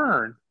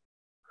return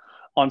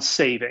on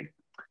saving.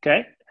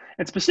 Okay,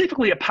 and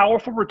specifically a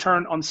powerful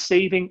return on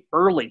saving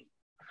early.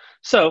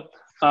 So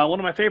one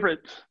of my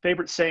favorite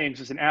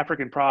sayings is an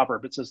African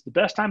proverb. It says, the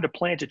best time to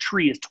plant a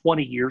tree is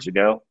 20 years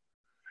ago.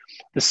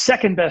 The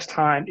second best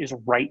time is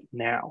right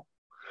now.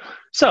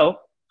 So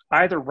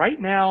either right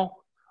now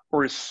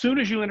or as soon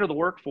as you enter the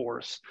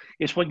workforce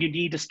is when you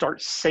need to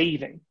start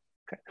saving.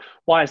 Okay.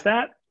 Why is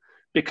that?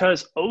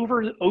 Because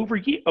over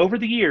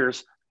the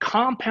years,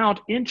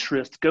 compound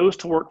interest goes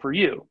to work for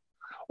you,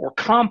 or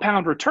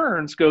compound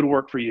returns go to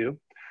work for you,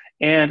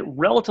 and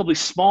relatively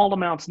small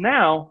amounts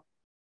now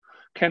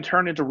can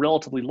turn into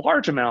relatively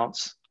large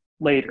amounts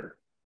later.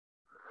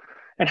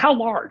 And how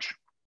large?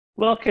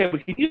 Well, okay, we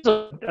can use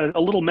a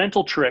little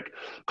mental trick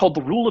called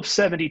the rule of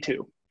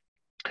 72.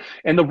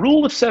 And the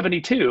rule of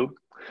 72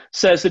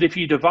 says that if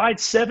you divide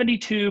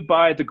 72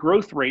 by the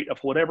growth rate of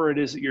whatever it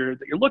is that you're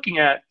looking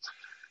at,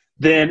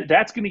 then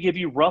that's going to give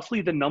you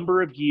roughly the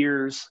number of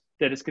years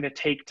that it's going to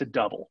take to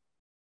double.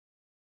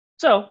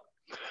 So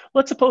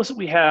let's suppose that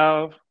we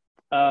have,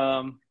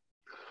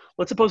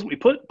 let's suppose that we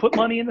put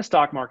money in the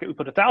stock market. We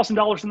put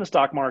 $1,000 in the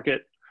stock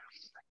market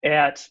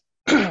at,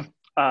 we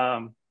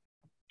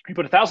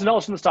put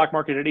 $1,000 in the stock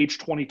market at age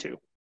 22,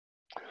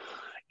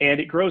 and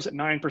it grows at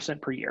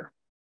 9% per year.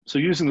 So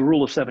using the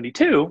rule of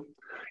 72,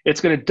 it's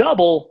going to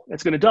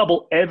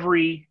double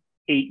every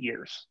 8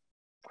 years.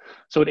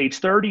 So at age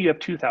 30, you have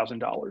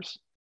 $2,000.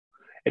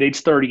 At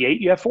age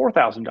 38, you have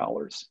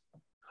 $4,000.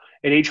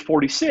 At age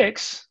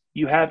 46,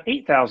 you have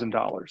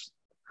 $8,000.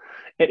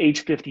 At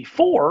age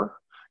 54,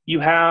 you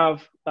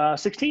have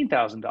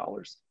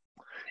 $16,000.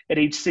 At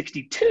age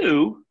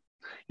 62,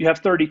 you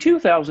have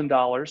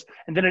 $32,000.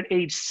 And then at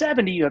age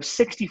 70, you have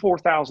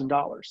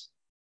 $64,000.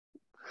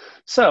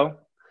 So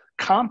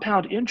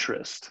compound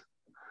interest,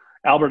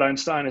 Albert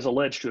Einstein is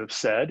alleged to have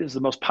said, is the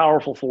most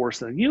powerful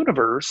force in the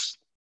universe,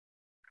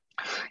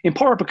 in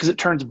part because it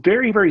turns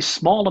very, very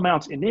small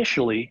amounts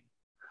initially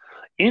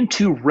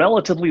into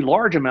relatively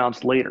large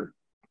amounts later.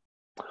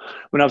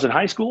 When I was in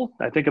high school,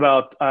 I think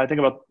about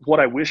what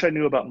I wish I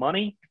knew about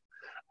money.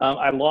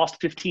 I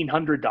lost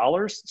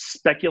 $1,500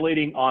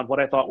 speculating on what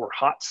I thought were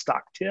hot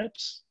stock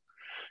tips.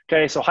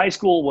 Okay, so high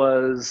school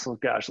was, oh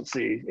gosh, let's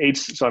see,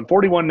 so I'm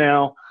 41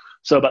 now.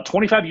 So about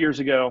 25 years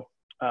ago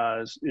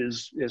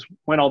is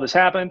when all this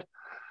happened.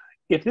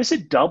 If this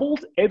had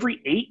doubled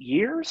every 8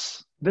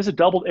 years, then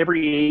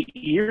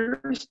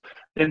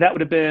that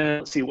would have been,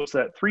 let's see, what's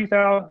that?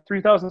 $3,000,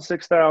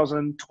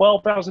 $6,000,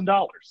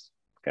 $12,000.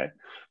 Okay,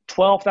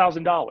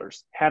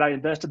 $12,000 had I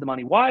invested the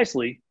money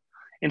wisely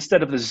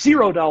instead of the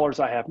 $0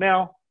 I have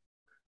now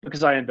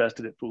because I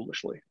invested it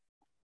foolishly.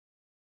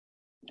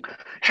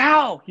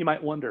 How, you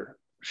might wonder,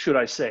 should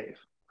I save?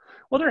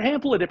 Well, there are a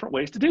handful of different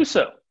ways to do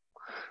so.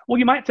 Well,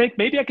 you might think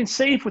maybe I can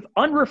save with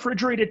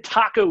unrefrigerated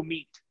taco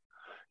meat.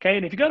 Okay,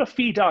 and if you go to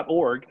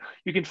fee.org,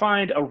 you can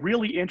find a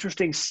really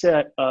interesting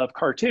set of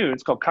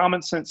cartoons called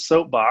Common Sense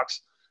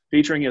Soapbox,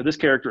 featuring, this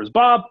character is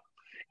Bob.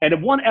 And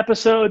in one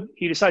episode,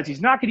 he decides he's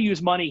not going to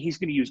use money. He's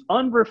going to use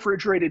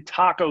unrefrigerated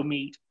taco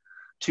meat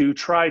to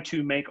try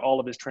to make all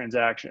of his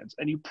transactions.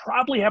 And you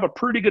probably have a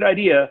pretty good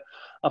idea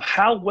of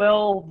how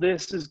well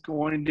this is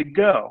going to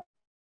go.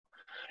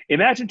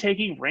 Imagine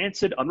taking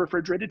rancid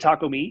unrefrigerated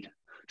taco meat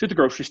to the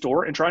grocery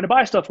store and trying to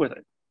buy stuff with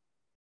it.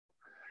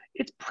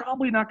 It's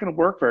probably not going to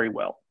work very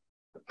well.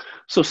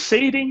 So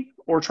saving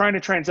or trying to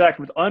transact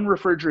with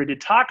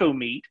unrefrigerated taco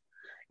meat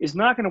is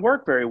not going to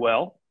work very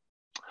well.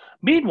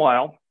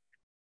 Meanwhile,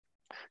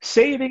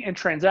 saving and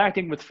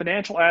transacting with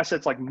financial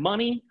assets like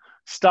money,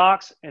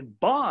 stocks, and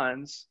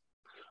bonds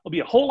will be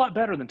a whole lot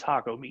better than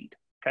taco meat.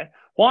 Okay,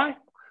 why?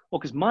 Well,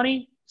 because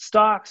money,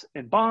 stocks,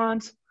 and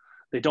bonds,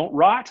 they don't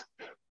rot,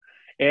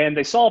 and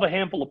they solve a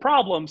handful of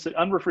problems that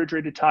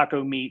unrefrigerated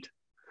taco meat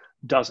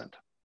doesn't.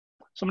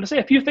 So I'm going to say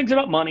a few things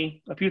about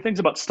money, a few things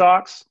about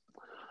stocks,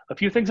 a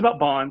few things about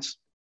bonds,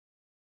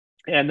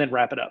 and then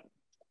wrap it up.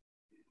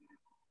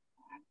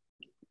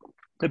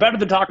 They're better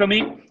than taco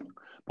meat,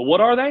 but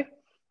what are they?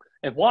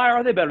 And why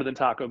are they better than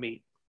taco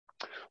meat?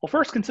 Well,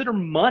 first, consider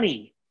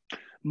money.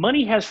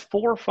 Money has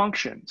four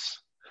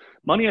functions.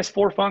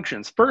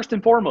 First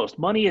and foremost,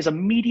 money is a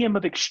medium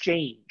of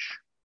exchange.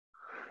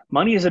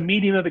 Money is a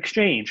medium of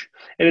exchange.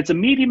 And it's a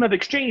medium of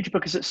exchange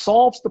because it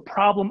solves the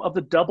problem of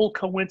the double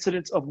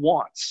coincidence of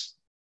wants.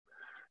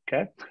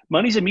 Okay?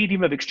 Money's a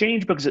medium of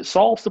exchange because it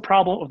solves the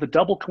problem of the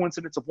double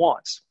coincidence of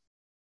wants.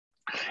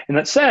 And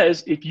that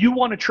says if you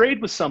want to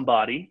trade with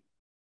somebody,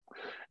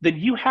 then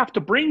you have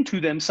to bring to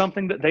them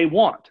something that they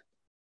want.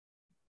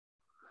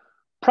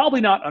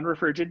 Probably not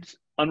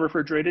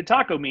unrefrigerated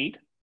taco meat.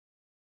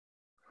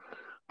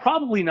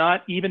 Probably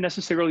not even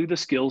necessarily the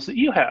skills that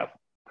you have.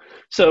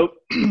 So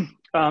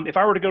if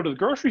I were to go to the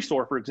grocery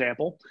store, for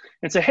example,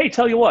 and say, hey,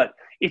 tell you what,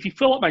 if you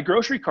fill up my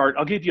grocery cart,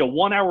 I'll give you a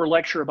 1-hour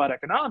lecture about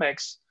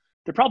economics,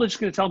 they're probably just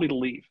going to tell me to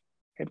leave.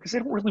 Okay? Because they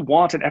don't really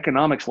want an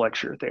economics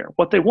lecture there.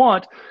 What they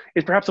want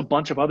is perhaps a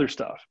bunch of other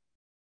stuff.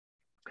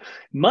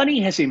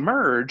 Money has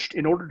emerged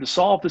in order to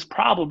solve this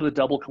problem of the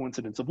double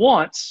coincidence of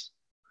wants,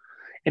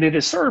 and it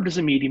has served as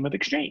a medium of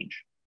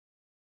exchange.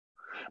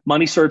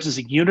 Money serves as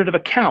a unit of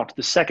account.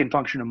 The second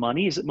function of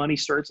money is that money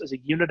serves as a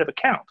unit of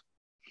account.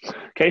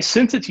 Okay,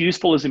 since it's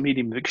useful as a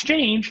medium of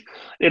exchange,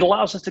 it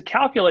allows us to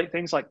calculate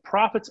things like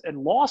profits and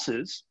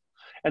losses,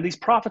 and these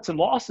profits and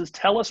losses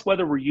tell us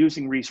whether we're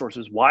using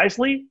resources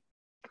wisely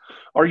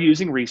or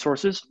using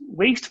resources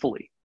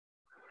wastefully.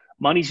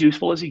 Money's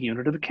useful as a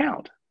unit of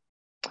account.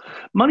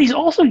 Money's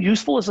also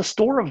useful as a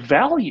store of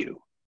value.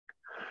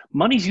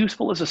 Money's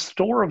useful as a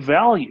store of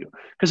value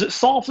because it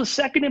solves a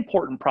second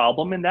important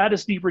problem, and that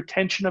is the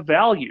retention of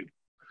value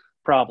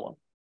problem.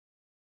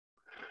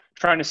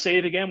 Trying to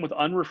save again with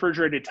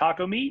unrefrigerated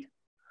taco meat?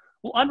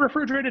 Well,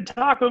 unrefrigerated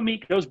taco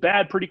meat goes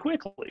bad pretty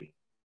quickly.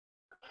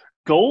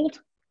 Gold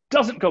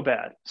doesn't go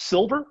bad.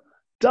 Silver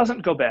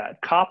doesn't go bad.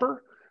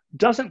 Copper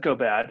doesn't go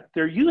bad.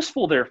 They're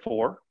useful,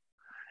 therefore,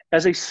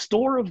 as a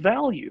store of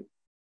value.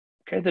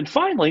 Okay, then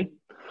finally,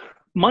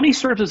 money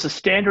serves as a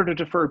standard of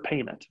deferred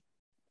payment.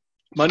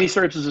 Money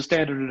serves as a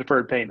standard of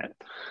deferred payment.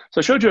 So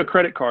I showed you a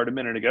credit card a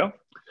minute ago,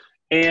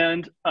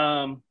 and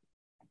one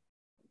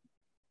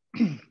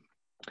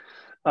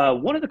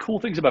of the cool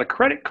things about a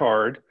credit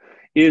card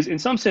is, in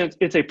some sense,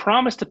 it's a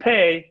promise to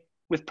pay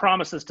with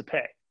promises to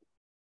pay.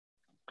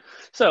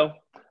 So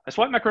I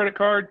swipe my credit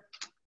card,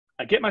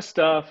 I get my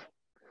stuff,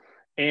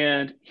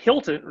 and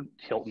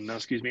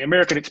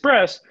American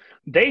Express,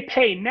 they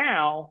pay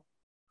now,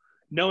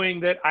 knowing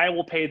that I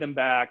will pay them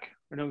back,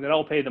 or knowing that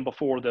I'll pay them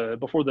before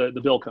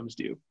the bill comes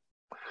due.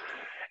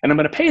 And I'm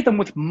going to pay them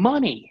with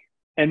money.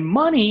 And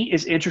money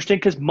is interesting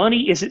because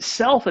money is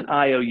itself an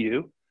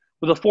IOU,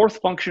 with a fourth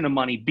function of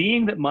money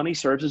being that money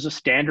serves as a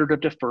standard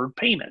of deferred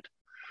payment.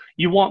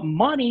 You want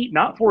money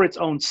not for its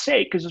own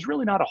sake, because there's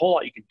really not a whole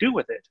lot you can do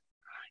with it.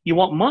 You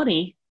want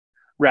money,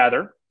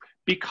 rather,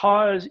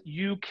 because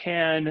you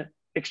can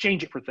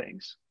exchange it for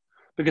things.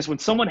 Because when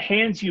someone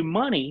hands you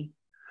money,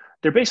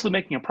 they're basically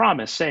making a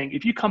promise saying,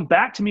 if you come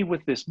back to me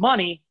with this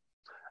money,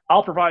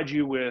 I'll provide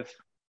you with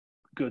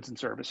goods and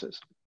services.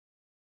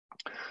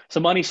 So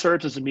money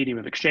serves as a medium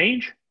of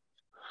exchange.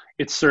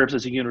 It serves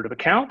as a unit of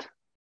account.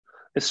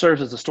 It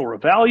serves as a store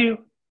of value.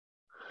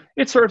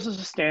 It serves as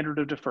a standard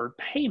of deferred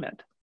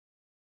payment.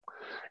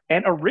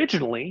 And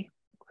originally,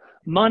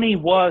 money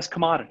was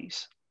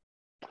commodities.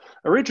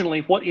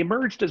 Originally, what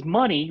emerged as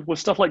money was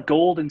stuff like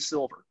gold and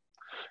silver.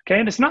 Okay,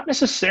 and it's not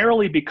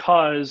necessarily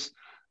because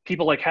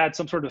people had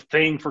some sort of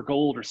thing for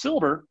gold or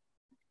silver,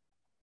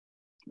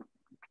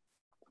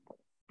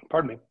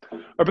 pardon me,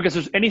 or because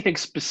there's anything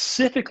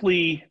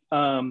specifically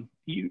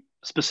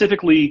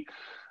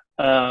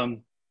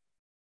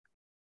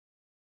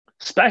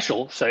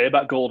special, say,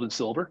 about gold and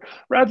silver.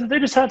 Rather, they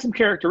just had some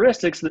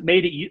characteristics that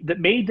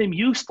made them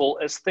useful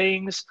as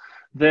things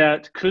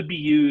that could be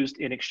used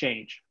in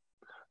exchange.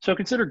 So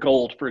consider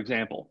gold, for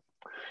example.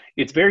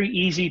 It's very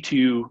easy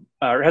to,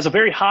 or has a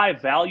very high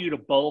value to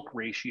bulk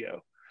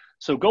ratio.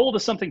 So gold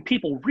is something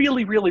people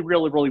really, really,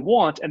 really, really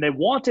want, and they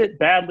want it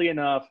badly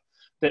enough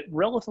that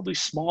relatively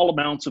small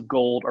amounts of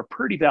gold are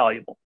pretty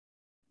valuable,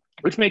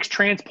 which makes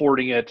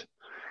transporting it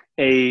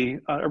a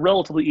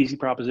relatively easy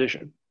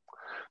proposition.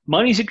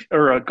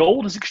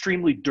 Gold is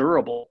extremely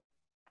durable.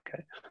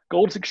 Okay,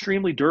 gold is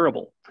extremely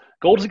durable.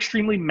 Gold is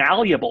extremely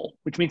malleable,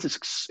 which means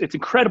it's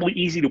incredibly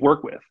easy to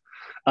work with.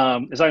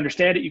 As I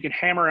understand it, you can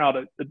hammer out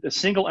a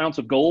single ounce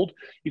of gold.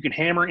 You can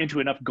hammer into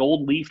enough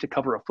gold leaf to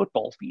cover a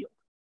football field.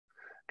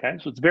 Okay,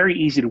 so it's very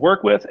easy to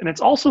work with, and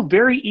it's also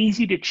very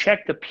easy to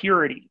check the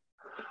purity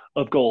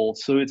of gold.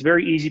 So it's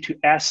very easy to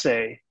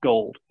assay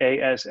gold,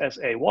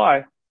 ASSAY.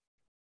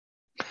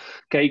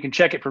 Okay, you can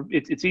check it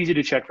it's easy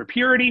to check for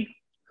purity.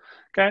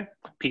 Okay,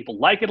 people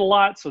like it a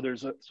lot, so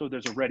there's a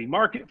ready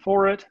market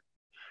for it.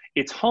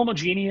 It's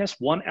homogeneous.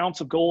 1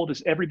 ounce of gold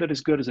is every bit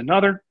as good as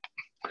another.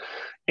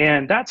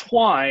 And that's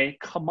why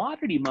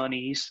commodity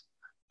monies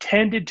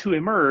tended to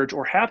emerge,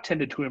 or have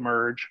tended to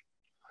emerge,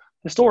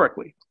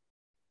 historically.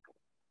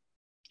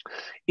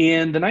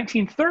 In the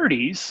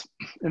 1930s,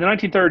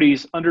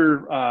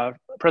 under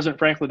President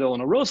Franklin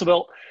Delano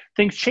Roosevelt,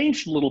 things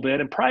changed a little bit,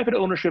 and private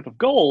ownership of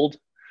gold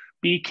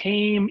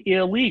became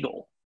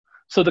illegal.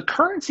 So the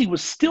currency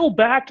was still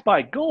backed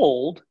by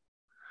gold.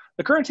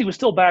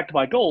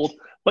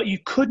 But you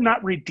could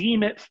not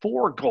redeem it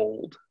for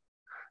gold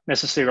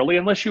necessarily,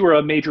 unless you were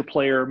a major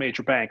player, a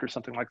major bank, or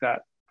something like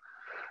that.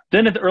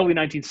 Then in the early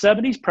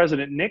 1970s,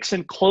 President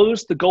Nixon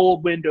closed the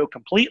gold window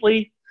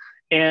completely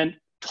and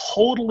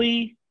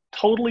totally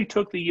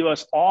took the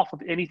U.S. off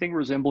of anything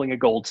resembling a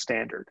gold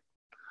standard.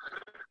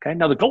 Okay,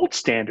 now the gold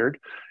standard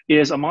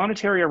is a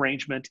monetary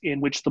arrangement in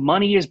which the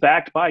money is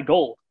backed by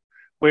gold,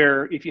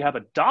 where if you have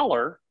a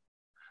dollar,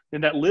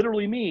 then that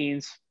literally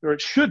means, or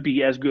it should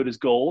be as good as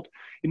gold.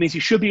 It means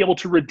you should be able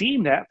to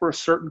redeem that for a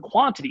certain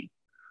quantity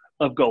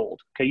of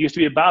gold. Okay, it used to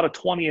be about a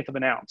 1/20th of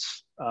an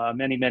ounce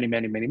many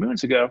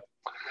moons ago.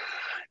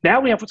 Now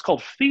we have what's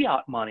called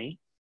fiat money,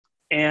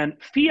 and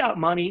fiat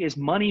money is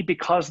money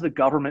because the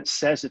government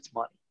says it's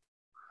money.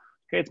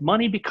 Okay, it's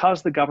money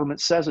because the government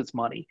says it's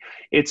money.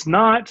 It's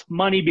not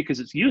money because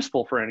it's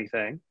useful for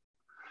anything.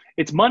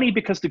 It's money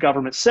because the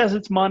government says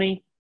it's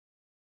money,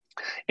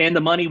 and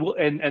the money will,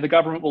 and the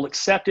government will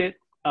accept it.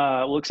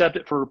 Will accept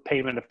it for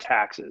payment of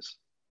taxes.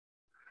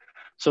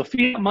 So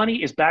fiat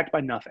money is backed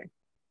by nothing.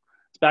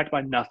 It's backed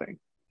by nothing.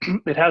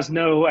 It has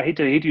no, I hate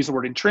to use the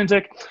word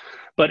intrinsic,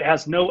 but it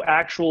has no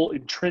actual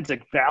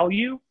intrinsic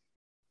value.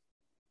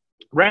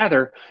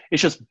 Rather,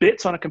 it's just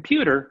bits on a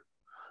computer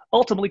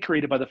ultimately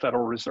created by the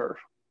Federal Reserve.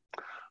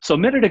 So a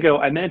minute ago,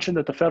 I mentioned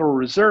that the Federal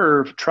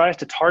Reserve tries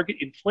to target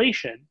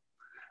inflation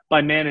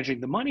by managing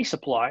the money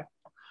supply.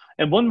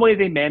 And one way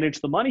they manage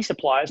the money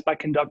supply is by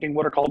conducting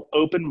what are called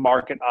open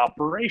market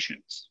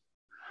operations.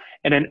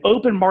 And an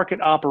open market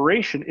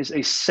operation is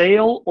a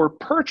sale or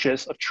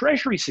purchase of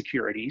treasury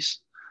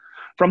securities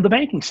from the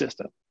banking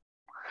system.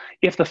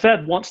 If the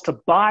Fed wants to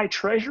buy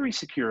treasury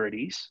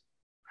securities,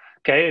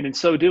 Okay, and in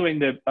so doing,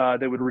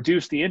 they would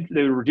reduce the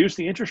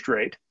interest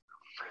rate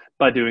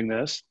by doing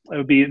this. This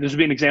would be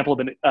an example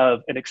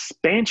of an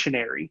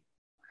expansionary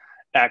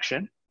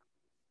action.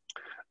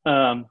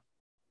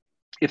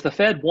 If the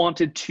Fed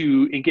wanted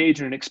to engage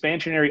in an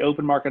expansionary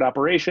open market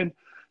operation,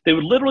 they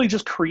would literally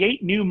just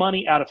create new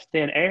money out of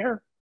thin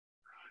air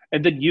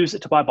and then use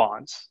it to buy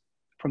bonds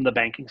from the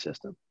banking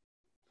system.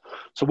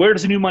 So where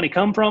does the new money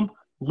come from?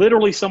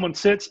 Literally, someone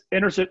sits,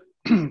 enters it,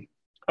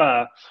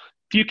 a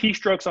few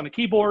keystrokes on the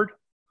keyboard,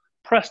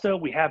 presto,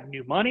 we have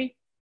new money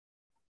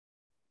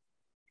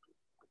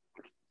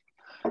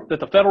that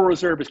the Federal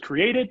Reserve has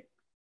created,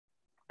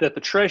 that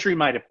the Treasury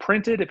might have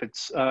printed if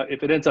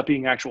it ends up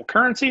being actual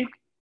currency,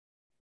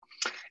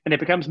 and it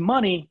becomes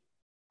money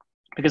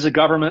because the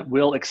government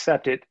will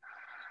accept it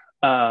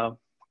for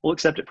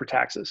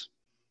taxes.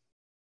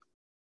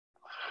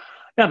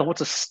 Now,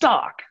 what's a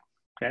stock?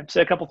 Okay,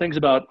 say a couple things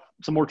about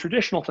some more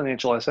traditional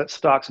financial assets,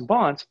 stocks and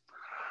bonds.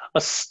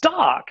 A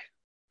stock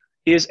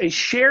is a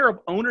share of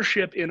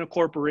ownership in a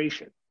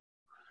corporation.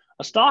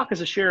 A stock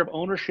is a share of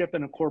ownership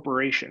in a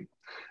corporation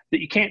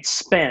that you can't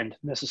spend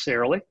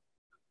necessarily,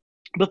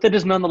 but that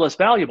is nonetheless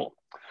valuable.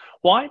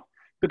 Why?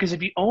 Because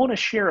if you own a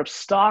share of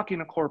stock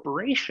in a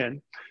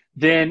corporation,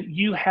 then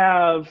you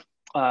are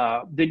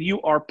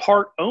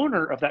part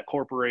owner of that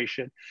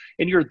corporation,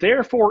 and you're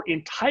therefore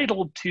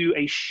entitled to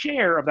a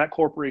share of that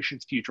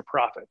corporation's future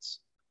profits.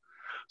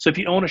 So if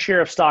you own a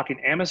share of stock in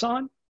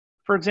Amazon,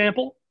 for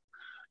example,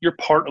 you're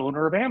part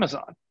owner of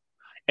Amazon,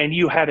 and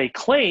you have a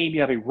claim,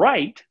 you have a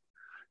right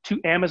to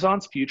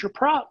Amazon's future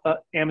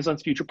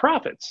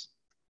profits.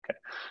 Okay,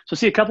 so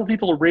see a couple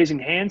people are raising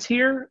hands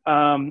here.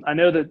 I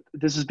know that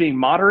this is being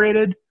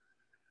moderated.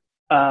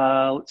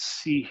 Let's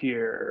see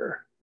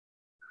here.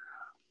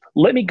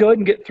 Let me go ahead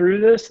and get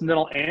through this, and then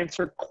I'll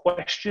answer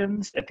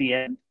questions at the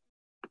end.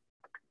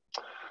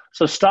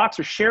 So stocks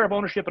are share of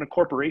ownership in a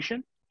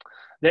corporation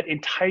that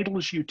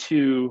entitles you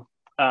to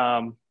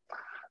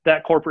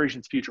that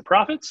corporation's future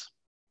profits.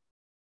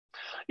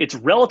 It's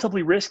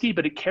relatively risky,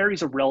 but it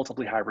carries a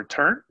relatively high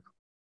return.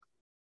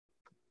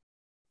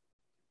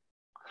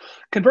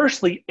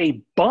 Conversely,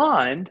 a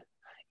bond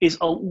is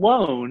a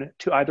loan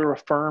to either a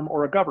firm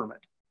or a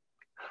government.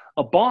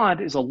 A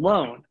bond is a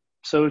loan.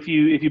 So if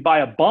you buy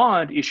a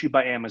bond issued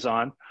by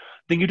Amazon,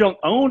 then you don't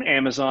own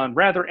Amazon.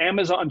 Rather,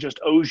 Amazon just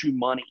owes you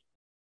money.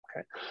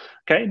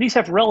 Okay. These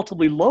have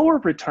relatively lower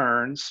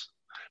returns,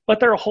 but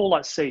they're a whole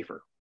lot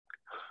safer.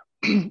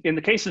 In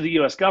the case of the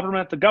U.S.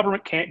 government, the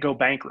government can't go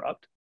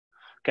bankrupt.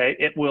 Okay,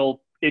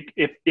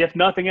 if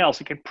nothing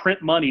else, it can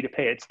print money to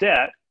pay its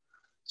debt.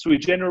 So we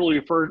generally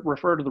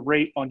refer to the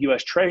rate on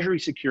U.S. Treasury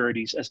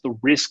securities as the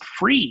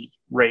risk-free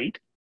rate.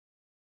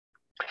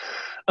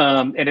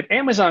 And if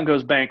Amazon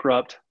goes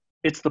bankrupt,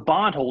 it's the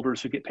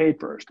bondholders who get paid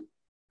first.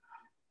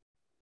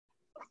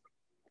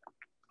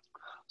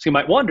 So you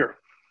might wonder,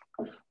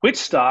 which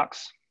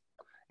stocks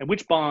and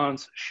which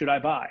bonds should I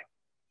buy?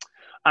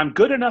 I'm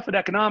good enough at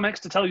economics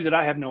to tell you that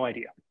I have no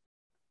idea.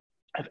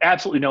 I have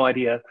absolutely no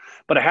idea,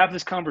 but I have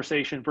this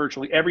conversation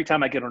virtually every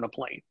time I get on a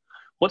plane.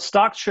 What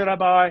stocks should I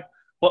buy?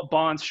 What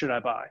bonds should I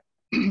buy?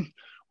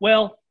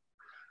 Well,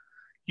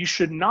 you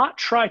should not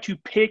try to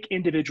pick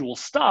individual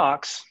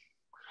stocks.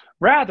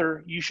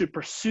 Rather, you should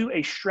pursue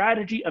a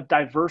strategy of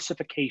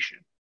diversification.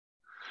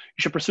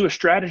 You should pursue a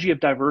strategy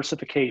of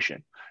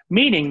diversification,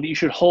 meaning that you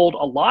should hold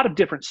a lot of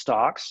different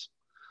stocks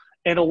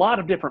and a lot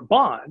of different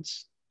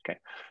bonds. Okay,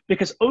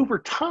 because over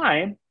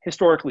time,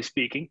 historically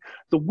speaking,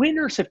 the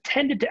winners have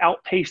tended to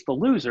outpace the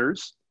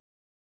losers.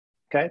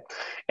 Okay,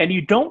 and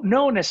you don't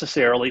know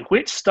necessarily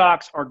which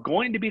stocks are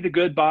going to be the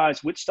good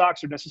buys, which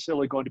stocks are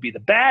necessarily going to be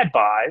the bad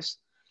buys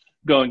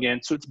going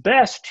in. So it's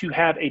best to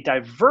have a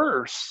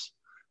diverse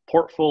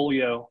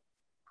portfolio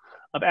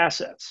of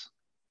assets.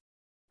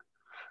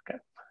 Okay,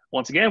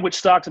 once again, which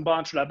stocks and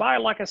bonds should I buy?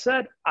 Like I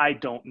said, I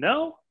don't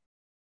know.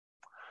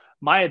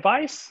 My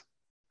advice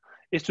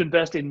is to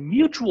invest in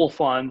mutual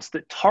funds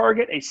that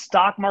target a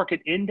stock market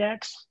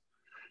index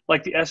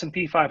like the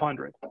S&P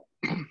 500.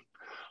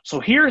 So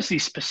here's the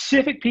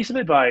specific piece of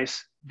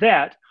advice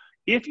that,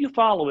 if you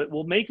follow it,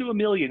 will make you a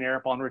millionaire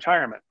upon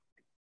retirement.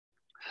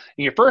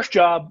 In your first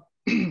job,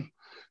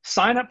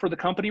 sign up for the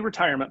company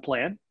retirement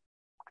plan.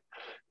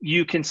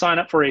 You can sign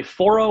up for a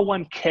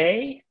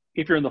 401k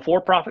if you're in the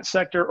for-profit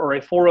sector, or a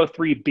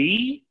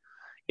 403b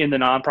in the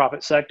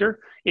nonprofit sector.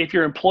 If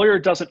your employer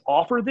doesn't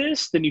offer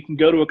this, then you can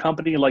go to a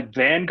company like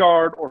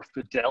Vanguard or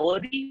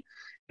Fidelity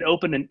and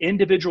open an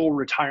individual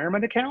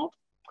retirement account.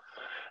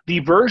 The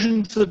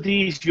versions of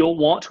these you'll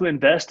want to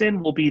invest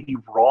in will be the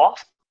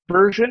Roth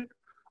version,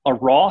 a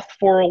Roth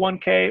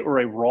 401k or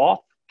a Roth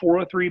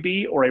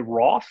 403b or a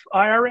Roth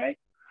IRA,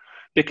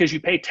 because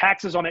you pay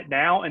taxes on it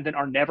now and then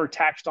are never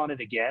taxed on it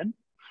again,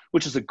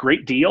 which is a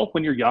great deal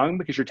when you're young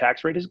because your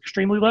tax rate is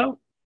extremely low.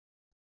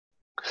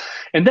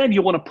 And then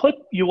you want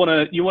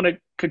to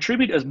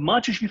contribute as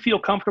much as you feel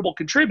comfortable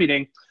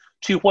contributing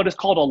to what is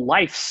called a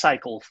life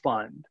cycle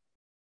fund.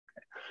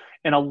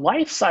 And a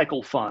life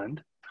cycle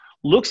fund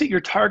looks at your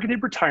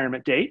targeted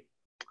retirement date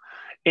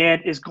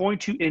and is going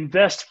to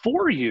invest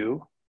for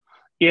you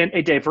in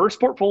a diverse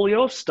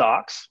portfolio of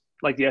stocks,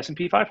 like the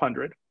S&P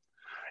 500,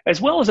 as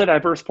well as a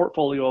diverse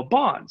portfolio of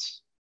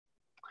bonds.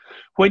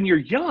 When you're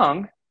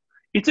young,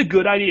 it's a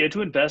good idea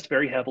to invest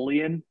very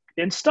heavily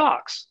in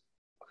stocks.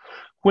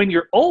 When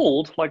you're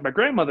old, like my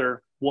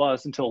grandmother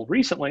was until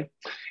recently,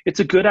 it's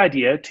a good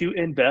idea to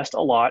invest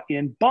a lot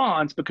in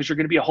bonds because you're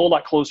going to be a whole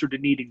lot closer to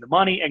needing the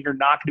money and you're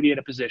not going to be in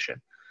a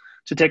position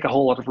to take a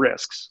whole lot of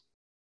risks.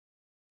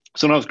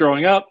 So when I was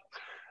growing up,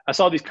 I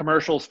saw these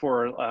commercials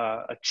for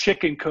a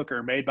chicken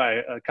cooker made by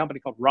a company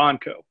called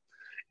Ronco.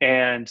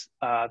 And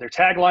their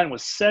tagline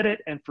was "Set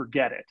it and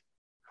forget it."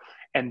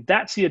 And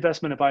that's the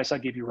investment advice I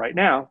give you right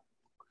now.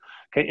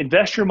 Okay,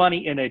 invest your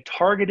money in a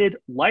targeted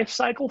life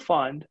cycle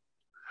fund,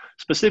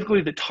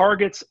 specifically that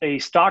targets a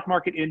stock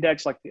market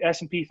index like the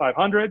S&P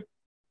 500,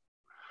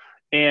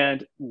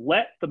 and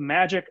let the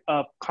magic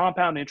of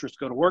compound interest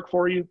go to work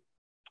for you,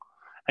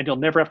 and you'll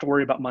never have to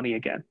worry about money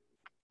again.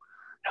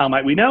 How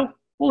might we know?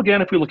 Well,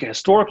 again, if we look at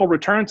historical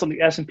returns on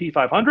the S&P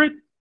 500,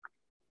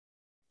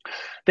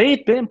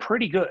 they've been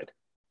pretty good.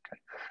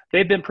 Okay?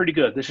 They've been pretty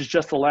good. This is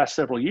just the last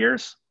several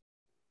years.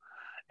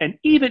 And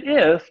even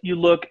if you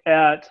look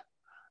at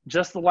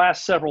just the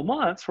last several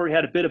months where we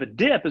had a bit of a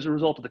dip as a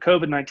result of the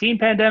COVID-19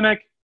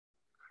 pandemic,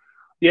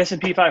 the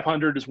S&P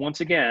 500 is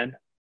once again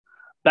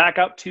back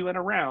up to and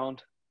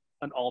around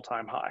an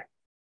all-time high.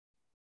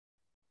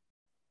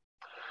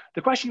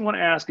 The question you want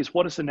to ask is,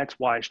 what is the next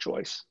wise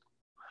choice?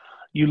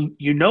 You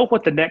know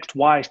what the next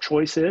wise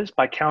choice is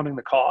by counting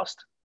the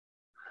cost.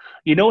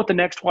 You know what the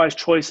next wise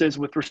choice is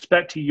with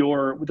respect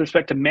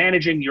to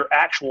managing your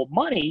actual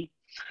money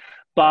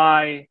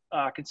by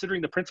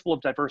considering the principle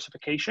of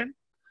diversification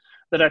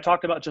that I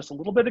talked about just a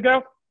little bit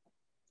ago.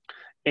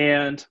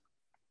 And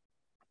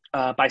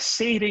by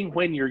saving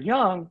when you're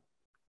young,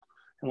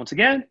 and once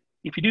again,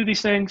 if you do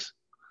these things,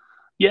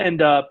 you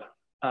end up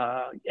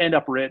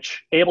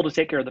rich, able to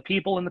take care of the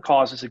people and the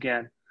causes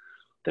again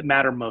that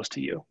matter most to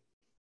you.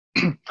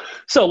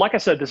 So like I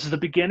said, this is the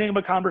beginning of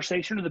a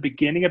conversation or the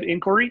beginning of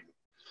inquiry.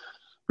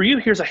 For you,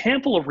 here's a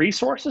handful of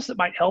resources that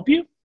might help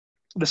you.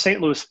 The St.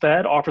 Louis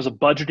Fed offers a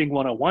budgeting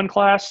 101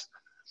 class.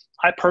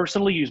 I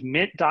personally use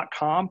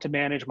mint.com to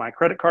manage my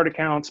credit card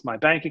accounts, my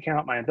bank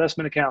account, my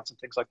investment accounts, and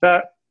things like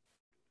that.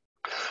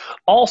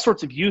 All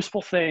sorts of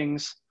useful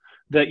things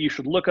that you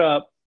should look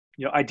up,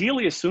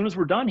 ideally as soon as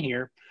we're done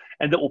here,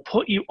 and that will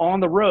put you on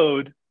the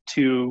road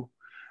to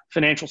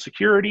financial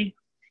security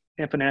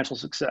and financial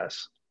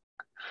success.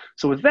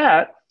 So with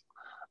that,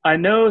 I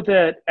know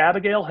that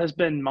Abigail has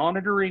been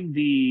monitoring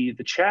the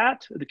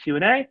chat, the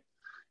Q&A,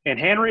 and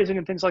hand raising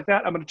and things like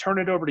that. I'm going to turn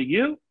it over to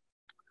you,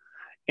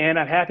 and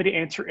I'm happy to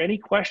answer any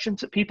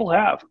questions that people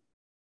have.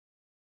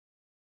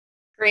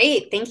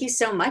 Great. Thank you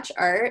so much,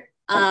 Art.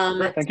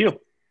 Great. Thank you.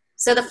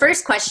 So the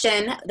first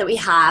question that we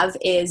have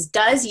is,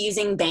 does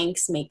using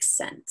banks make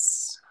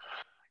sense?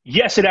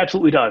 Yes, it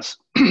absolutely does.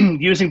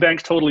 Using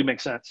banks totally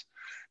makes sense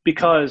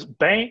because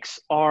banks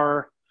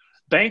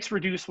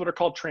reduce what are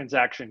called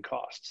transaction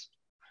costs.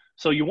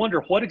 So you wonder,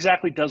 what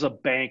exactly does a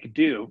bank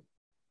do?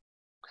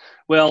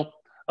 Well,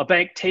 a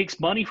bank takes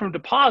money from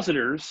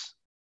depositors,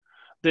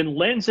 then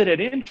lends it at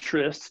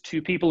interest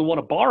to people who want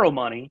to borrow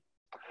money,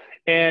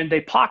 and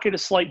they pocket a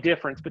slight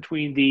difference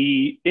between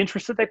the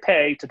interest that they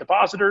pay to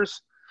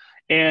depositors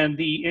and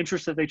the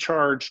interest that they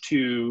charge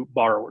to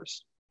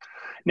borrowers.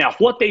 Now,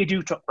 what they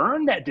do to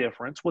earn that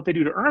difference, what they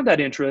do to earn that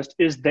interest,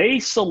 is they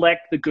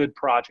select the good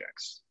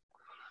projects.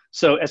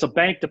 So as a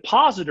bank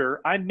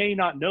depositor, I may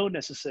not know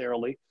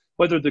necessarily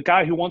whether the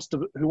guy who wants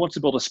to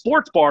build a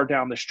sports bar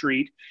down the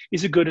street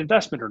is a good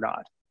investment or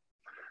not.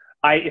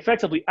 I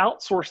effectively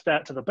outsource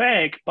that to the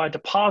bank by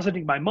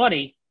depositing my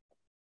money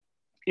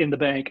in the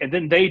bank, and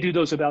then they do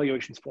those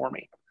evaluations for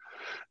me.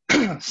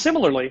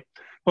 Similarly,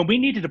 when we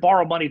needed to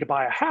borrow money to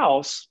buy a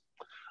house,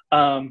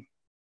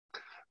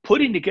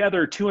 putting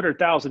together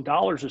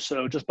 $200,000 or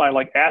so just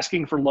by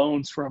asking for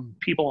loans from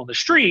people on the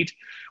street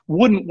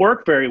wouldn't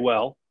work very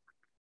well.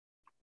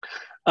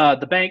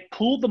 The bank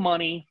pooled the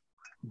money,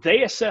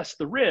 they assessed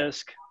the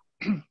risk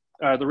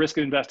of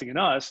investing in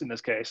us in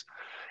this case,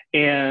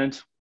 and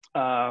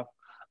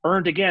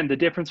earned again the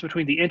difference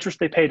between the interest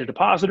they pay to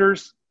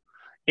depositors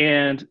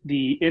and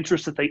the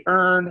interest that they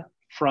earn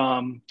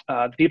from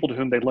the people to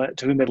whom they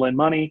lend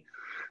money,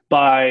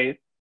 by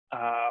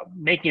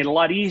making it a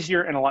lot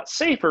easier and a lot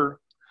safer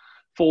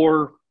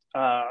for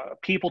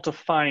people to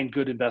find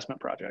good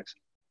investment projects.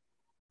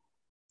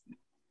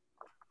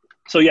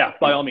 So yeah,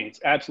 by all means,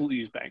 absolutely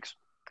use banks.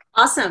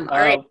 Awesome. All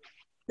right.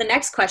 The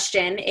next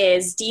question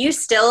is, do you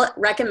still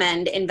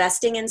recommend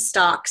investing in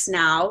stocks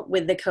now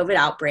with the COVID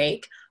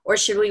outbreak, or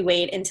should we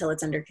wait until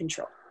it's under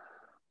control?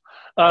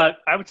 I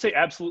would say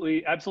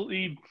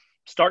absolutely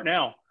start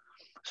now.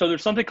 So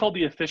there's something called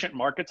the efficient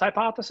markets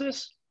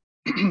hypothesis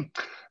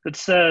that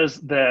says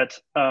that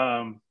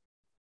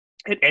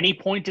at any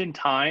point in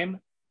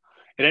time,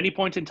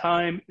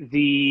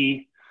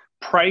 the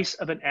price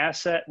of an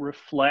asset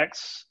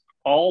reflects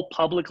all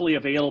publicly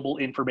available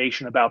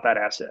information about that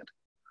asset.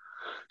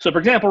 So for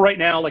example, right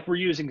now, we're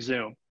using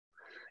Zoom,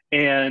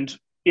 and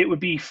it would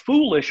be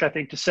foolish, I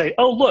think, to say,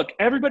 oh, look,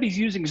 everybody's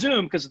using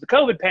Zoom because of the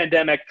COVID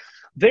pandemic.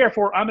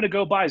 Therefore, I'm going to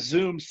go buy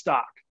Zoom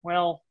stock.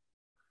 Well,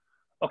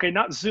 okay,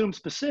 not Zoom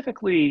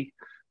specifically,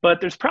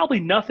 but there's probably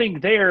nothing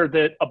there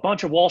that a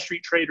bunch of Wall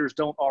Street traders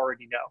don't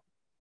already know.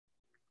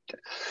 Okay.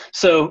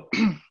 So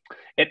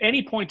at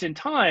any point in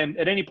time,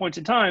 the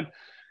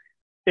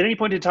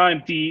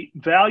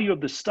value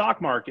of the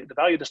stock market,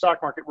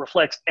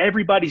 reflects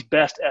everybody's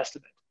best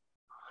estimate.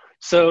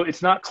 So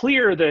it's not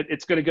clear that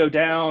it's going to go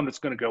down, it's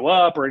going to go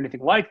up, or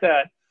anything like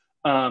that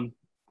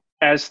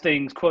as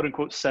things, quote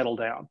unquote, settle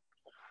down.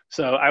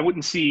 So I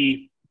would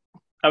see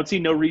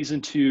no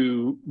reason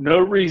to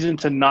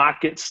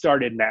not get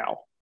started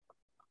now.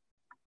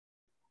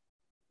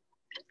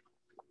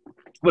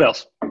 What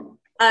else?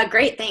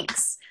 Great,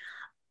 thanks.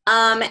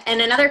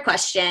 And another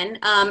question,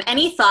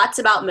 any thoughts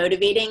about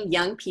motivating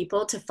young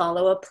people to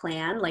follow a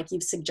plan like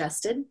you've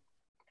suggested?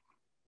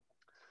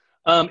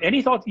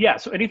 Any thoughts? Yeah.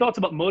 So any thoughts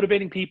about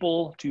motivating young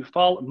people to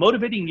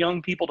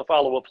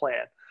follow a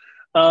plan?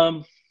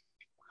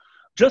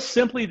 Just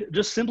simply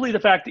the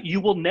fact that you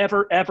will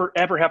never, ever,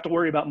 ever have to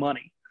worry about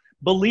money.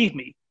 Believe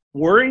me,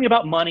 worrying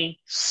about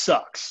money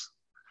sucks.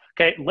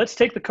 Okay. Let's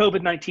take the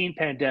COVID-19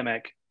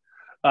 pandemic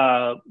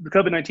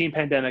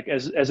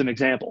as an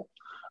example.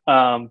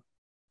 I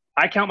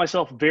count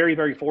myself very,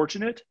 very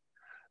fortunate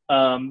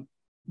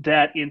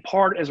that in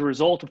part as a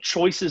result of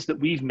choices that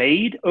we've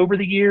made over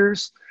the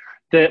years,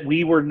 that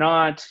we were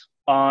not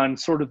on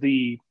sort of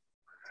the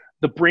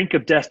brink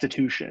of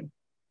destitution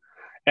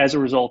as a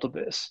result of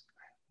this.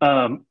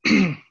 I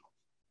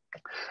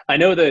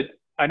know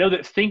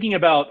that thinking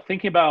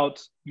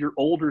about your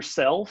older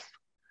self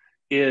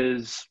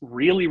is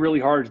really, really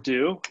hard to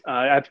do.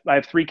 I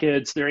have 3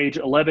 kids. They're age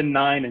 11,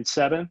 9, and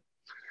 7.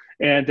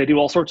 And they do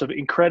all sorts of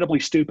incredibly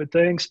stupid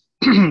things,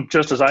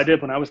 just as I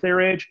did when I was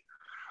their age.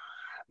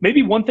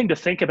 Maybe one thing to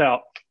think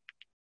about,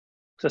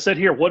 as I said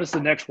here, what is the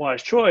next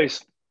wise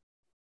choice?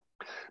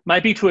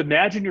 Might be to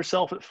imagine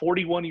yourself at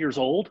 41 years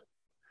old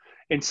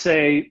and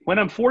say, when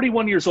I'm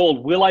 41 years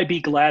old, will I be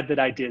glad that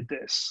I did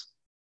this?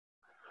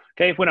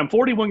 Okay, when I'm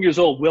 41 years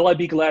old, will I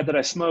be glad that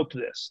I smoked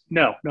this?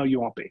 No, you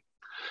won't be.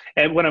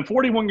 And when I'm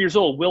 41 years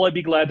old, will I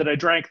be glad that I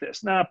drank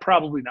this? Nah,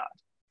 probably not.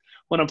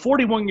 When I'm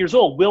 41 years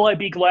old, will I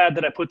be glad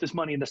that I put this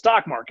money in the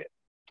stock market?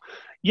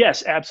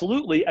 Yes,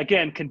 absolutely.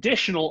 Again,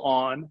 conditional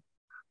on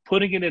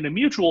putting it in a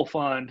mutual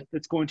fund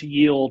that's going to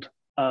yield,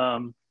 it's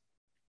going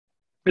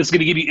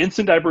to give you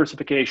instant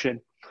diversification,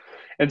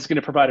 and it's going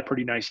to provide a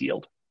pretty nice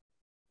yield.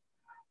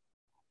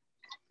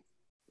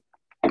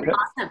 Okay.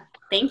 Awesome.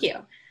 Thank you.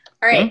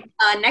 All right.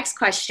 Next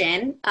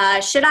question.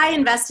 Should I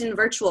invest in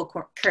virtual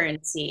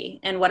currency?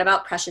 And what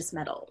about precious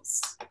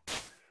metals?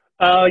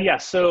 Yeah.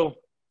 So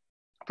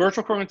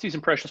virtual currencies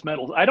and precious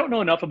metals. I don't know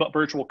enough about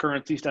virtual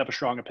currencies to have a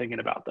strong opinion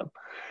about them.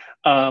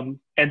 And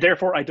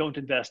therefore I don't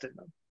invest in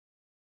them.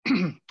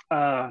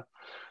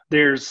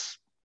 That's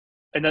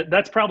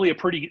probably a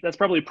pretty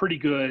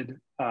good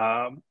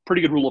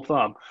rule of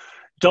thumb.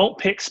 Don't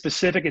pick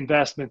specific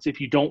investments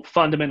if you don't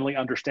fundamentally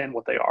understand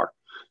what they are.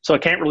 So I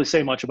can't really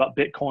say much about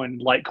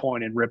Bitcoin,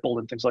 Litecoin, and Ripple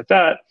and things like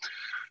that.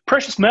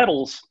 Precious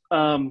metals.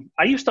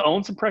 I used to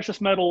own some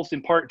precious metals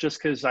in part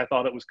just because I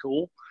thought it was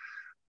cool.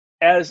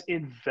 As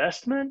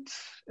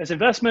investments,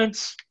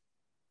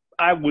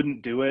 I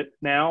wouldn't do it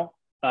now.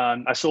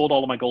 I sold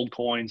all of my gold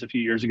coins a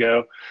few years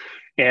ago.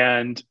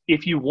 And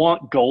if you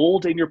want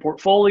gold in your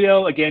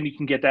portfolio, again, you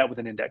can get that with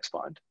an index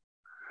fund.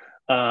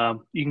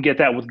 You can get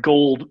that with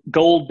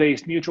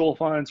gold-based mutual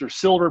funds or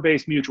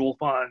silver-based mutual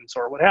funds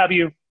or what have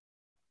you.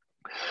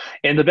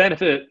 And the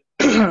benefit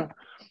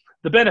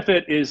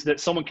is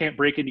that someone can't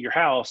break into your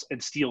house and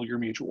steal your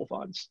mutual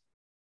funds.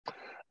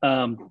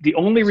 The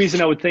only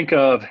reason I would think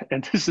of,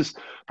 and this is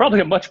probably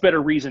a much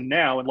better reason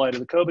now in light of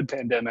the COVID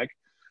pandemic,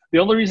 the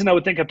only reason I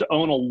would think of to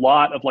own a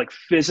lot of like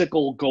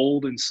physical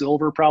gold and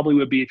silver probably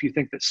would be if you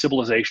think that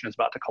civilization is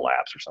about to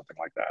collapse or something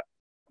like that.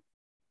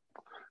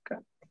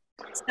 Okay.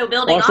 So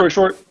building long story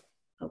short,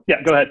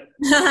 yeah, go ahead.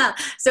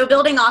 So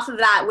building off of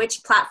that,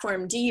 which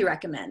platform do you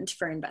recommend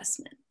for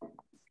investment?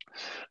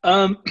 There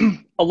are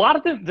a lot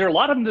of them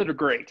that are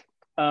great.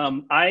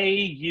 I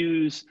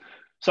use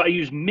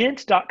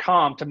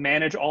mint.com to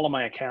manage all of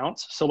my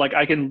accounts. So like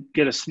I can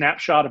get a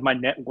snapshot of my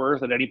net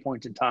worth at any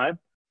point in time,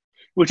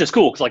 which is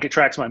cool because like it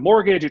tracks my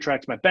mortgage, it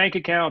tracks my bank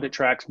account, it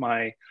tracks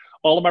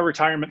all of my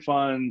retirement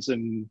funds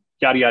and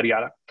yada, yada,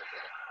 yada.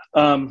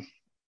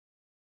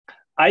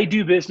 I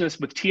do business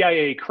with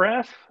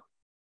TIAA-CREF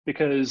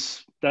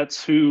because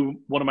that's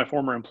who one of my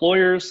former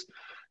employers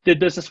did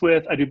business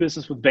with. I do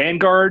business with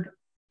Vanguard,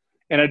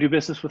 and I do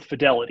business with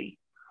Fidelity.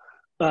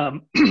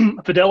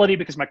 Fidelity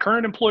because my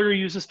current employer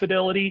uses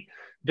Fidelity.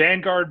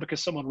 Vanguard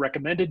because someone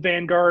recommended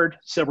Vanguard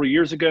several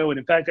years ago. And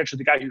in fact, actually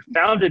the guy who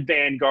founded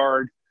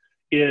Vanguard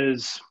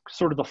is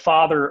sort of the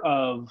father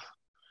of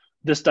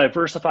this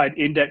diversified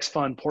index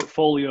fund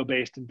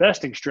portfolio-based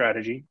investing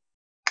strategy.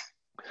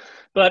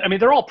 But I mean,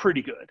 they're all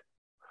pretty good.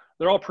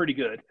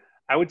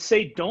 I would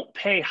say don't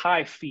pay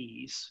high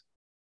fees.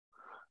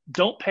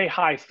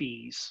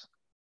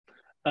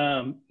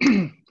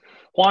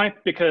 Why?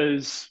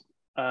 Because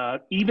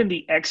even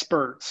the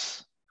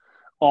experts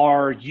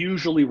are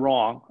usually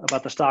wrong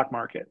about the stock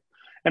market.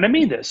 And I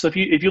mean this. So if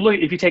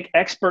you take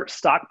expert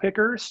stock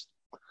pickers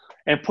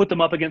and put them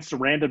up against a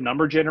random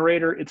number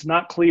generator, it's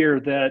not clear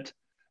that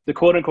the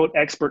quote unquote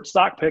expert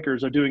stock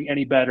pickers are doing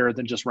any better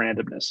than just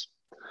randomness.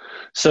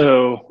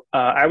 So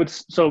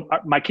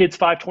my kids'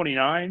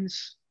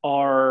 529s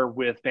are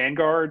with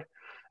Vanguard.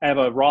 I have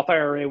a Roth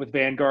IRA with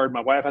Vanguard.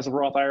 My wife has a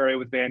Roth IRA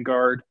with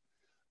Vanguard.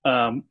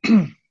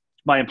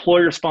 My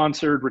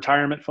employer-sponsored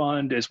retirement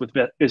fund is with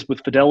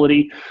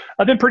Fidelity.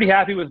 I've been pretty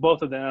happy with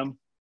both of them,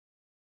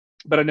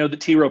 but I know that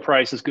T. Rowe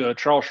Price is good.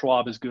 Charles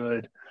Schwab is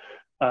good.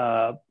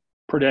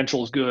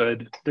 Prudential is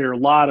good. There are a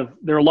lot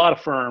of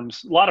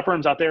firms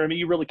out there. I mean,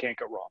 you really can't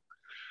go wrong.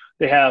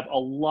 They have a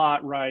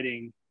lot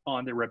riding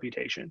on their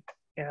reputation,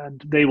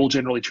 and they will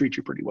generally treat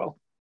you pretty well.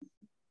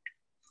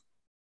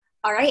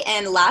 All right,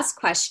 and last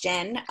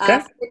question. Okay.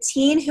 For the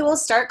teen who will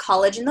start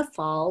college in the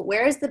fall,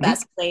 where is the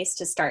best place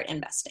to start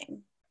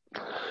investing?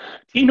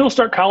 Teen who will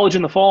start college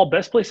in the fall,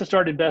 best place to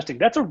start investing?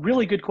 That's a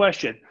really good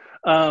question.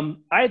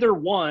 Either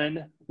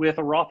one with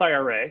a Roth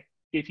IRA,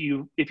 if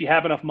you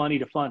have enough money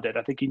to fund it.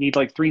 I think you need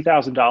like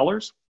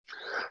 $3,000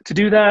 to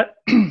do that.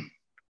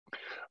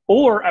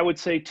 Or I would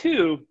say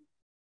two,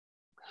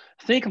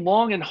 think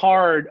long and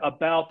hard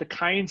about the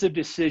kinds of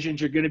decisions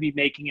you're going to be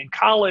making in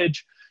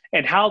college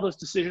and how those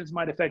decisions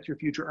might affect your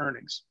future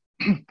earnings.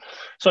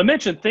 So I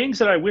mentioned things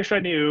that I wish I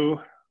knew.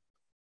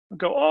 I'll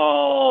go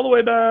all the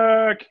way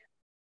back.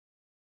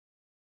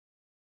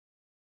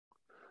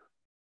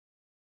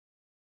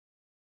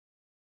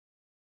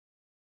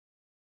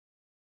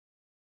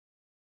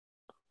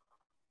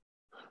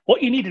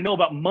 What you need to know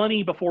about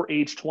money before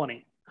age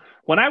 20.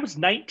 When I was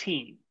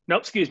 19, no,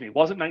 excuse me,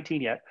 wasn't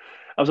 19 yet.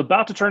 I was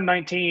about to turn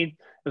 19.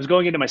 I was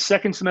going into my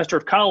second semester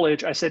of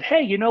college. I said,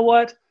 hey, you know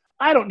what?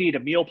 I don't need a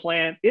meal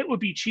plan. It would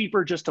be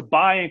cheaper just to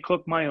buy and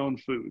cook my own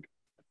food.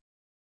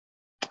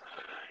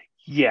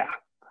 Yeah.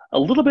 A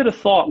little bit of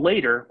thought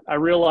later, I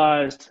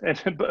realized, and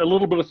a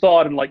little bit of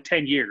thought in like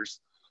 10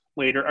 years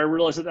later, I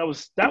realized that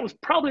was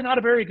probably not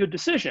a very good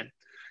decision,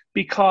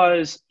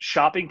 because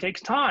shopping takes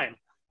time.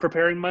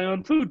 Preparing my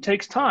own food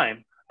takes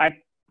time. I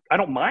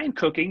don't mind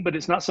cooking, but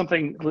it's not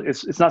something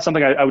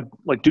I would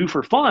like do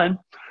for fun.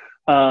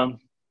 I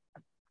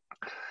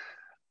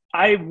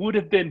would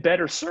have been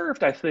better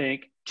served, I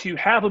think, to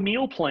have a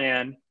meal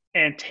plan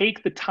and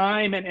take the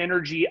time and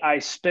energy I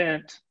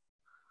spent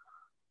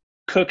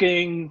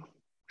cooking,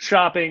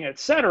 shopping,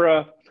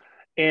 etc.,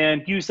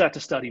 and use that to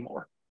study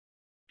more.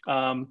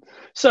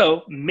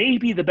 So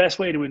maybe the best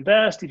way to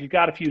invest, if you've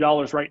got a few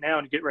dollars right now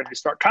and get ready to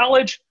start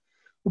college,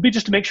 would be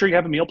just to make sure you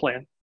have a meal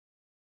plan.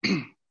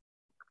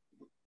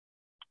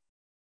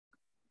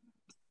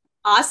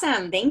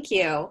 Awesome. Thank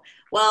you.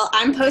 Well,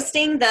 I'm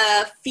posting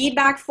the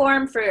feedback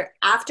form for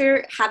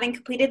after having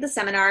completed the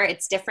seminar.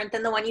 It's different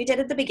than the one you did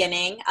at the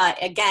beginning.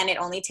 Again, it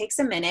only takes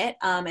a minute.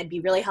 It'd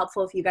be really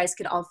helpful if you guys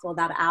could all fill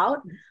that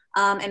out.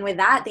 And with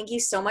that, thank you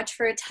so much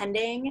for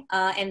attending.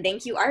 And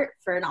thank you, Art,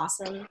 for an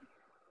awesome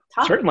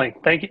talk. Certainly.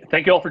 Thank you.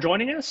 Thank you all for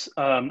joining us.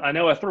 I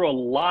know I threw a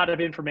lot of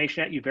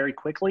information at you very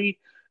quickly.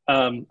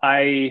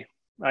 I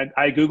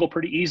Google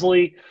pretty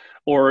easily,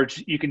 or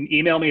you can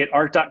email me at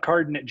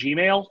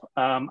art.carden@gmail.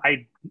 I'm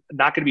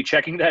not going to be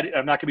checking that.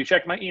 I'm not going to be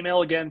checking my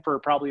email again for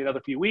probably another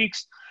few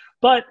weeks.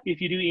 But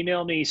if you do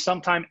email me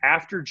sometime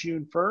after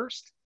June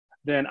 1st,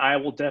 then I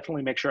will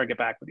definitely make sure I get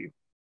back with you.